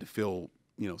 So we had to fill,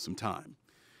 some time.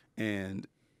 And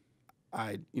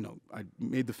I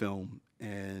made the film,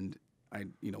 and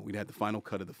we'd had the final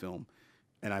cut of the film,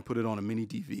 and I put it on a mini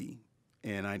DV,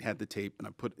 and I'd had the tape, and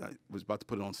I was about to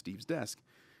put it on Steve's desk,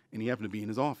 and he happened to be in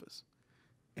his office,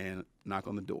 and knock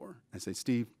on the door. I say,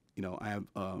 Steve, I have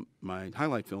my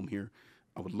highlight film here.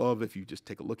 I would love if you just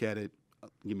take a look at it,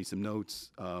 give me some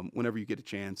notes whenever you get a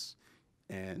chance.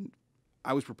 And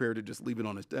I was prepared to just leave it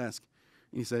on his desk.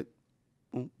 And he said,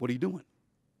 well, what are you doing?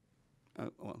 I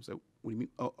said, what do you mean?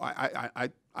 Oh, I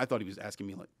thought he was asking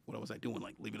me, like, what was I doing,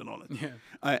 like, leaving it on it? Yeah.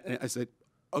 I said,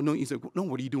 oh, no. He said, no,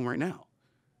 what are you doing right now?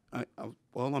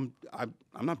 Well, I'm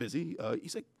not busy. He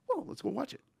said, well, let's go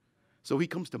watch it. So he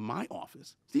comes to my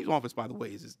office. Steve's office, by the way,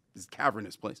 is this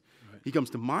cavernous place. Right. He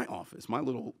comes to my office, my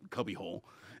little cubby hole,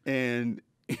 and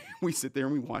we sit there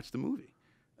and we watch the movie,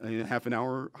 a half an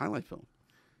hour highlight film,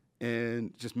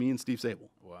 and just me and Steve Sable.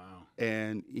 Wow.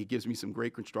 And he gives me some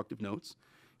great constructive notes.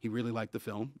 He really liked the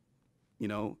film,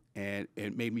 and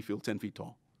it made me feel 10 feet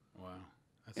tall. Wow.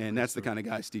 That's the kind of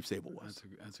guy Steve Sable was.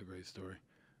 That's a great story.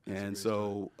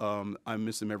 I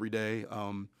miss him every day.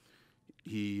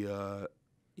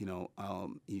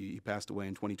 he passed away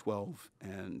in 2012,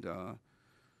 and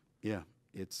yeah,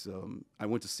 it's. I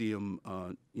went to see him.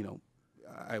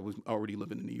 I was already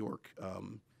living in New York.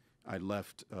 I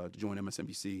left to join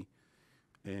MSNBC,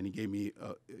 and he gave me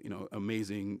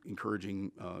amazing,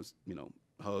 encouraging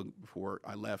hug before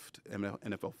I left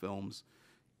NFL Films,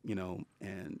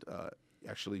 and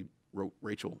actually wrote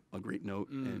Rachel a great note,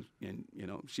 and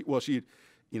she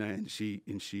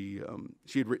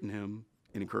had written him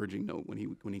an encouraging note when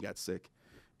he got sick,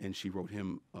 and she wrote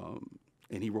him,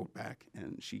 and he wrote back,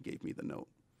 and she gave me the note.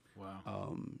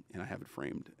 Wow. And I have it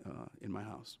framed in my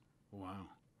house. Wow.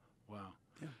 Wow.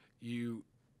 Yeah. You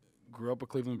grew up a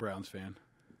Cleveland Browns fan.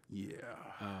 Yeah.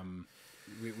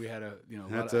 We had a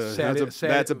That's lot of sad,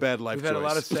 that's a bad life We've had a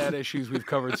lot of choice. sad issues we've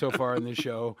covered so far in this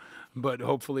show, but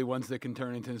hopefully ones that can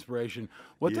turn into inspiration.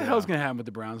 What the hell's going to happen with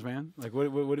the Browns, man? Like,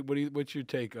 what's your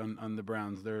take on the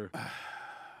Browns?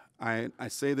 I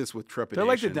say this with trepidation. They're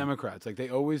like the Democrats. Like, they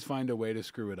always find a way to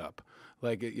screw it up.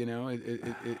 Like,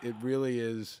 it really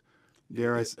is.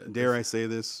 Dare I say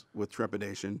this with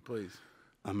trepidation? Please.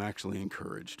 I'm actually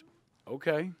encouraged.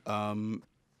 Okay.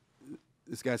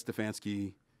 This guy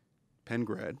Stefanski, Penn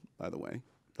grad, by the way.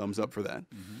 Thumbs up for that.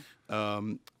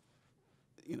 Mm-hmm.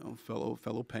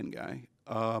 Fellow Penn guy.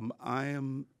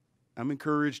 I'm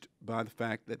encouraged by the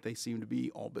fact that they seem to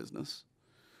be all business.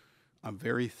 I'm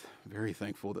very, very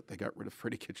thankful that they got rid of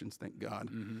Freddie Kitchens. Thank God.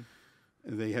 Mm-hmm.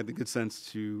 They had the good sense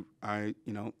to.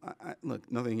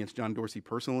 Look, nothing against John Dorsey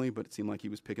personally, but it seemed like he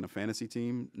was picking a fantasy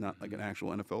team, not like an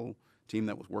actual NFL team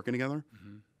that was working together.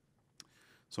 Mm-hmm.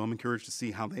 So I'm encouraged to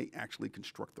see how they actually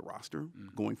construct the roster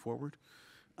going forward.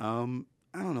 I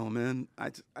don't know, man.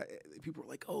 People are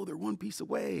like, oh, they're one piece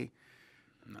away.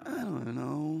 No. I don't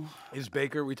know. Is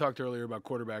Baker? We talked earlier about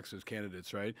quarterbacks as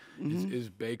candidates, right? Mm-hmm. Is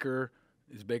Baker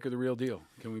the real deal?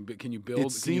 Can you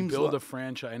build a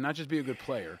franchise and not just be a good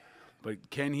player, but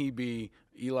can he be?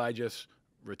 Eli just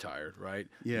retired, right?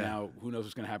 Yeah. Now who knows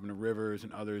what's going to happen to Rivers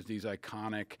and others? These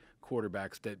iconic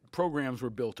quarterbacks that programs were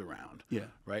built around. Yeah.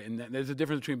 Right. And there's a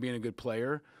difference between being a good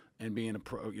player and being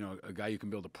a guy you can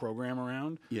build a program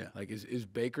around. Yeah. Like is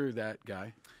Baker that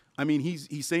guy? I mean,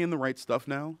 he's saying the right stuff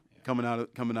now. Coming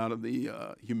out of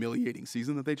the humiliating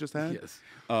season that they just had. Yes.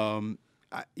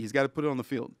 He's got to put it on the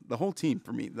field. The whole team,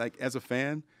 for me, like as a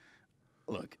fan,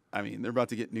 look, I mean, they're about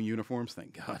to get new uniforms.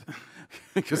 Thank God.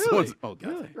 Really? Oh God,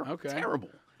 Really? they're Okay. terrible.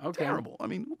 Okay. Terrible. I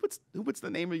mean, who puts the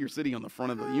name of your city on the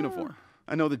front of the uniform?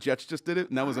 I know the Jets just did it,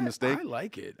 and that was a mistake. I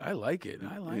like it. I like it,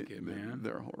 man.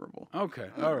 They're horrible. Okay.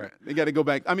 All right. They got to go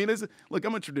back. I mean, look,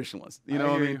 I'm a traditionalist. You know,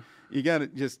 I I hear mean, you got to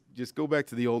just go back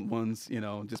to the old ones.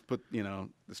 Just put the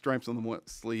stripes on the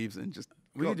sleeves and just.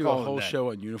 We could do a whole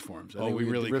show on uniforms. I think we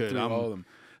really rip could. through all of them.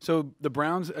 So the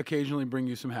Browns occasionally bring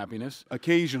you some happiness.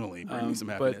 Occasionally bring me some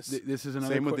happiness. But this is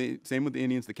another. Same with the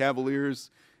Indians. The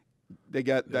Cavaliers. They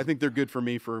got. I think they're good for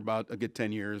me for about a good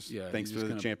 10 years. Yeah, thanks to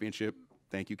the championship.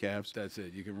 Thank you, Cavs. That's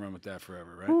it. You can run with that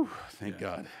forever, right? Whew, thank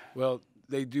God. Well,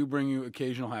 they do bring you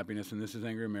occasional happiness, and this is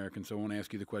Angry American, so I want to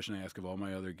ask you the question I ask of all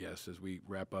my other guests as we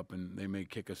wrap up, and they may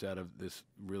kick us out of this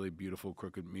really beautiful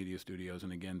Crooked Media Studios.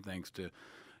 And again, thanks to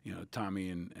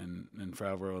Tommy and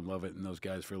Favreau and Lovett and those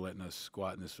guys for letting us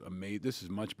squat in this amazing. This is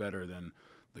much better than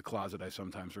the closet I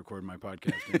sometimes record my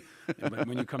podcast in. And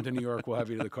when you come to New York, we'll have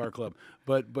you to the car club.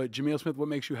 But Jamil Smith, what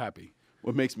makes you happy?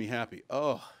 What makes me happy?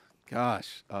 Oh,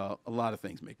 gosh, a lot of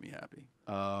things make me happy.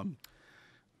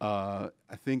 I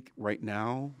think right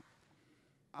now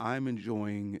I'm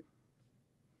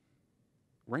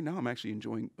actually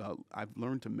enjoying. I've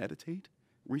learned to meditate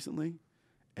recently,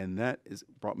 and that has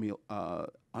brought me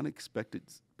unexpected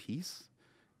peace.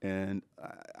 And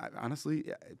I honestly,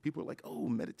 people are like, "Oh,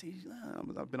 meditation."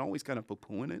 I've been always kind of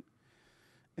poo-pooing it,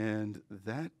 and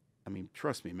that, I mean,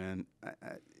 trust me, man,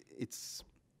 it's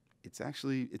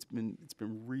been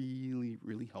really,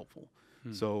 really helpful.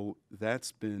 So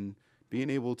that's been being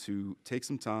able to take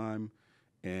some time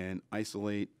and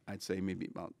isolate. I'd say maybe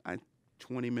about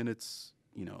 20 minutes,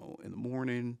 in the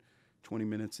morning, 20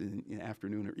 minutes in the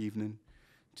afternoon or evening,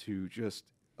 to just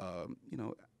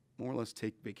more or less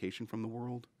take vacation from the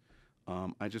world.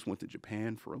 I just went to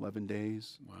Japan for 11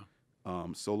 days.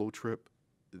 Wow. Solo trip.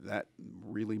 That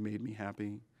really made me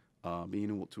happy. Being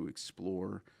able to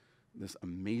explore this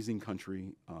amazing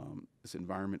country, this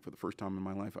environment for the first time in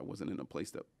my life. I wasn't in a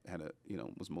place that had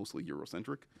was mostly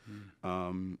Eurocentric.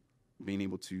 Being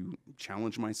able to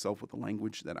challenge myself with a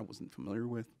language that I wasn't familiar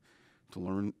with, to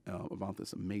learn about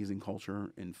this amazing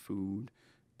culture and food,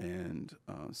 and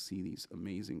see these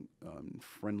amazing,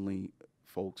 friendly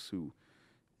folks who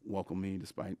welcome me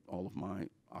despite all of my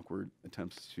awkward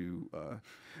attempts to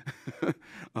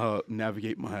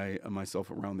navigate myself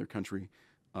around their country.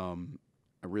 I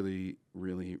really,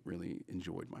 really, really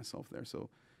enjoyed myself there. So,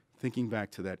 thinking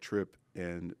back to that trip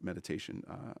and meditation,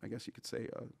 I guess you could say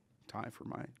a tie for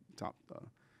my top,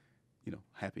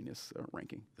 happiness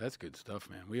ranking. That's good stuff,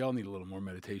 man. We all need a little more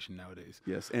meditation nowadays.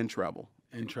 Yes, and travel.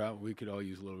 And travel, we could all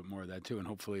use a little bit more of that too. And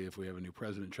hopefully, if we have a new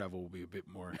president, travel will be a bit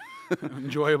more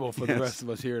enjoyable for the rest of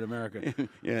us here in America.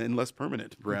 Yeah, and less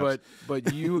permanent, perhaps.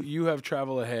 But you have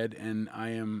travel ahead, and I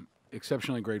am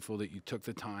exceptionally grateful that you took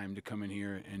the time to come in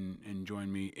here and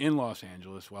join me in Los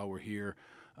Angeles while we're here.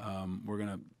 We're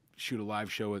gonna shoot a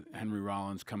live show with Henry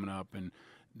Rollins coming up, and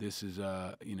this is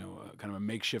kind of a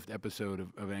makeshift episode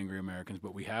of Angry Americans.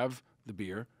 But we have the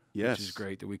beer. Yes. Which is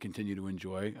great that we continue to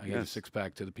enjoy. I got a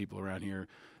six-pack to the people around here.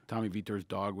 Tommy Vitor's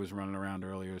dog was running around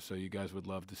earlier, so you guys would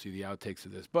love to see the outtakes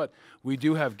of this. But we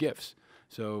do have gifts.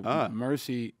 So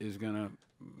Mercy is going to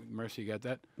 – Mercy, you got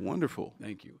that? Wonderful.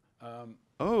 Thank you.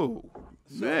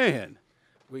 Man.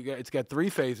 It's got 3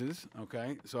 phases,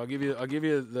 okay? So I'll give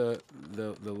you the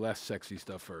less sexy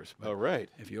stuff first. But all right.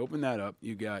 if you open that up,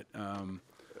 you got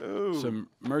some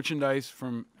merchandise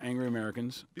from Angry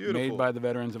Americans, made by the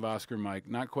veterans of Oscar Mike.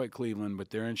 Not quite Cleveland, but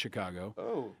they're in Chicago.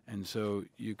 Oh. And so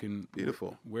you can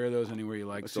wear those anywhere you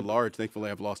like. It's a large.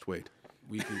 Thankfully, I've lost weight.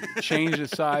 We can change the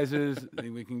sizes.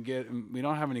 We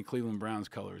don't have any Cleveland Browns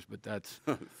colors, but that's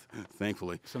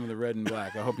thankfully some of the red and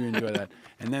black. I hope you enjoy that.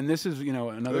 And then this is,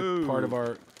 another part of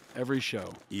our every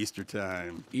show. Easter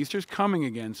time. Easter's coming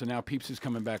again, so now Peeps is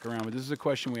coming back around. But this is a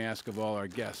question we ask of all our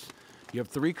guests. You have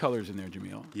 3 colors in there,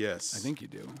 Jamil. Yes. I think you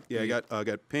do. Yeah, I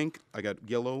got pink, I got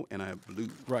yellow, and I have blue.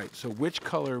 Right. So which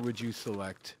color would you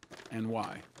select and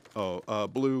why? Oh,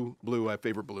 blue. I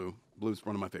favor blue. Blue's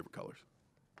one of my favorite colors.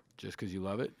 Just because you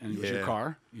love it? And it was your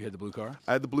car? You had the blue car?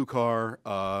 I had the blue car.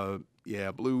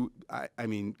 Blue. I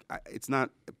mean, it's not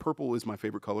 – purple is my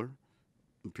favorite color,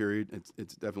 period.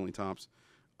 It's definitely tops.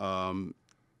 I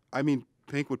mean,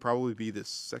 pink would probably be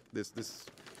this.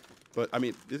 But, I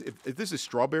mean, if this is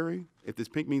strawberry, if this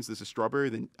pink means this is strawberry,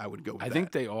 then I would go with that. I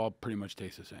think they all pretty much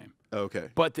taste the same. Okay.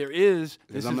 But this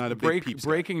is not a big Peeps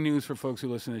breaking news for folks who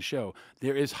listen to the show.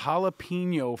 There is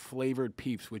jalapeno-flavored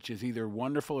Peeps, which is either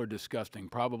wonderful or disgusting,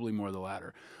 probably more the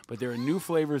latter. But there are new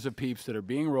flavors of Peeps that are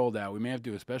being rolled out. We may have to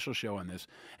do a special show on this.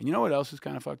 And you know what else is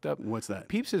kind of fucked up? What's that?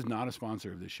 Peeps is not a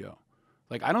sponsor of this show.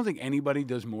 Like, I don't think anybody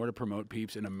does more to promote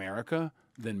Peeps in America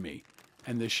than me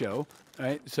and this show,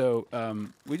 right? So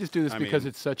we just do this because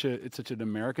it's such an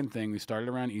American thing. We started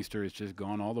around Easter. It's just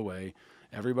gone all the way.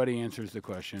 Everybody answers the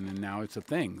question, and now it's a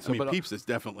thing. So, Peeps is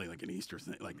definitely like an Easter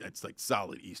thing. Like, it's like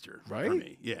solid Easter right? for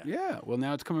me. Yeah. Yeah. Well,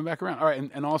 now it's coming back around. All right,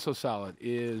 and also solid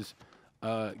is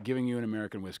giving you an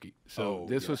American whiskey. So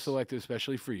this was selected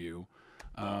especially for you,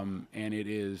 and it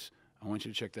is. I want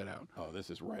you to check that out. Oh, this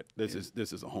is right. This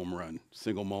is a home run.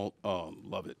 Single malt. Oh,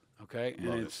 love it. Okay,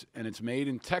 and it's made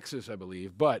in Texas, I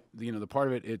believe. But the part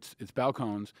of it, it's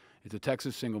balcones. It's a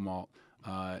Texas single malt.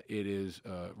 It is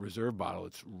a reserve bottle.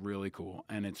 It's really cool,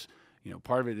 and it's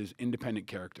part of it is independent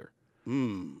character.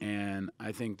 And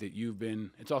I think that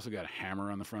it's also got a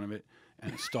hammer on the front of it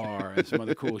and a star and some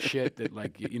other cool shit that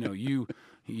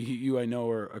you I know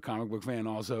are a comic book fan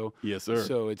also. Yes, sir.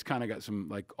 So it's kind of got some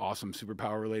like awesome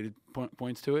superpower related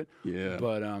points to it. Yeah.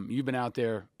 But you've been out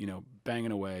there,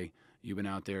 banging away. You've been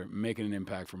out there making an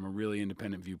impact from a really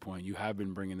independent viewpoint. You have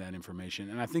been bringing that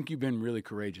information. And I think you've been really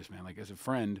courageous, man. Like, as a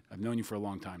friend, I've known you for a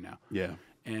long time now. Yeah.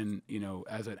 And,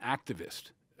 as an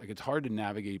activist, like, it's hard to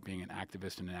navigate being an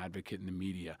activist and an advocate in the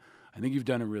media. I think you've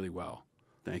done it really well.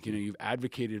 Thank you. You've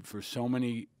advocated for so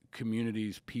many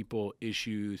communities, people,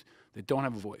 issues that don't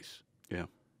have a voice. Yeah.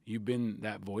 You've been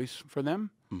that voice for them.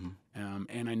 Mm-hmm.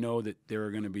 And I know that there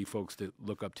are going to be folks that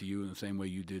look up to you in the same way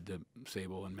you did to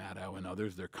Sable and Maddow and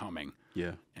others. They're coming.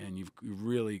 Yeah. And you've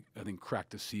really, I think,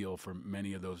 cracked the seal for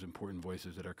many of those important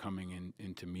voices that are coming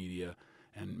into media.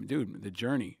 And, dude, the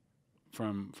journey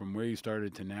from where you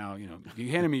started to now,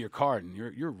 you handed me your card and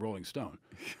you're a Rolling Stone.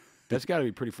 That's got to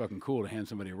be pretty fucking cool to hand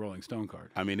somebody a Rolling Stone card.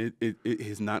 I mean, it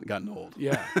has not gotten old.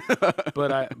 Yeah,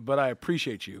 but I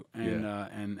appreciate you, and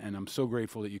and I'm so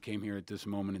grateful that you came here at this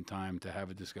moment in time to have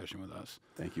a discussion with us.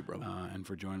 Thank you, brother, and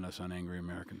for joining us on Angry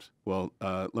Americans. Well,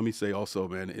 let me say also,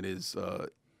 man, it is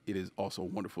also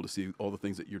wonderful to see all the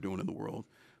things that you're doing in the world.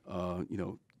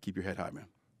 Keep your head high, man.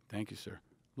 Thank you, sir.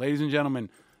 Ladies and gentlemen,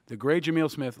 the great Jamil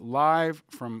Smith, live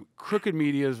from Crooked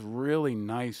Media's really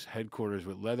nice headquarters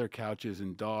with leather couches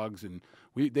and dogs. And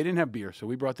they didn't have beer, so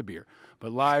we brought the beer.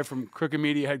 But live from Crooked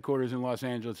Media headquarters in Los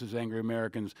Angeles is Angry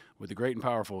Americans with the great and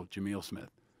powerful Jamil Smith.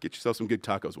 Get yourself some good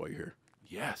tacos while you're here.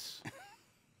 Yes.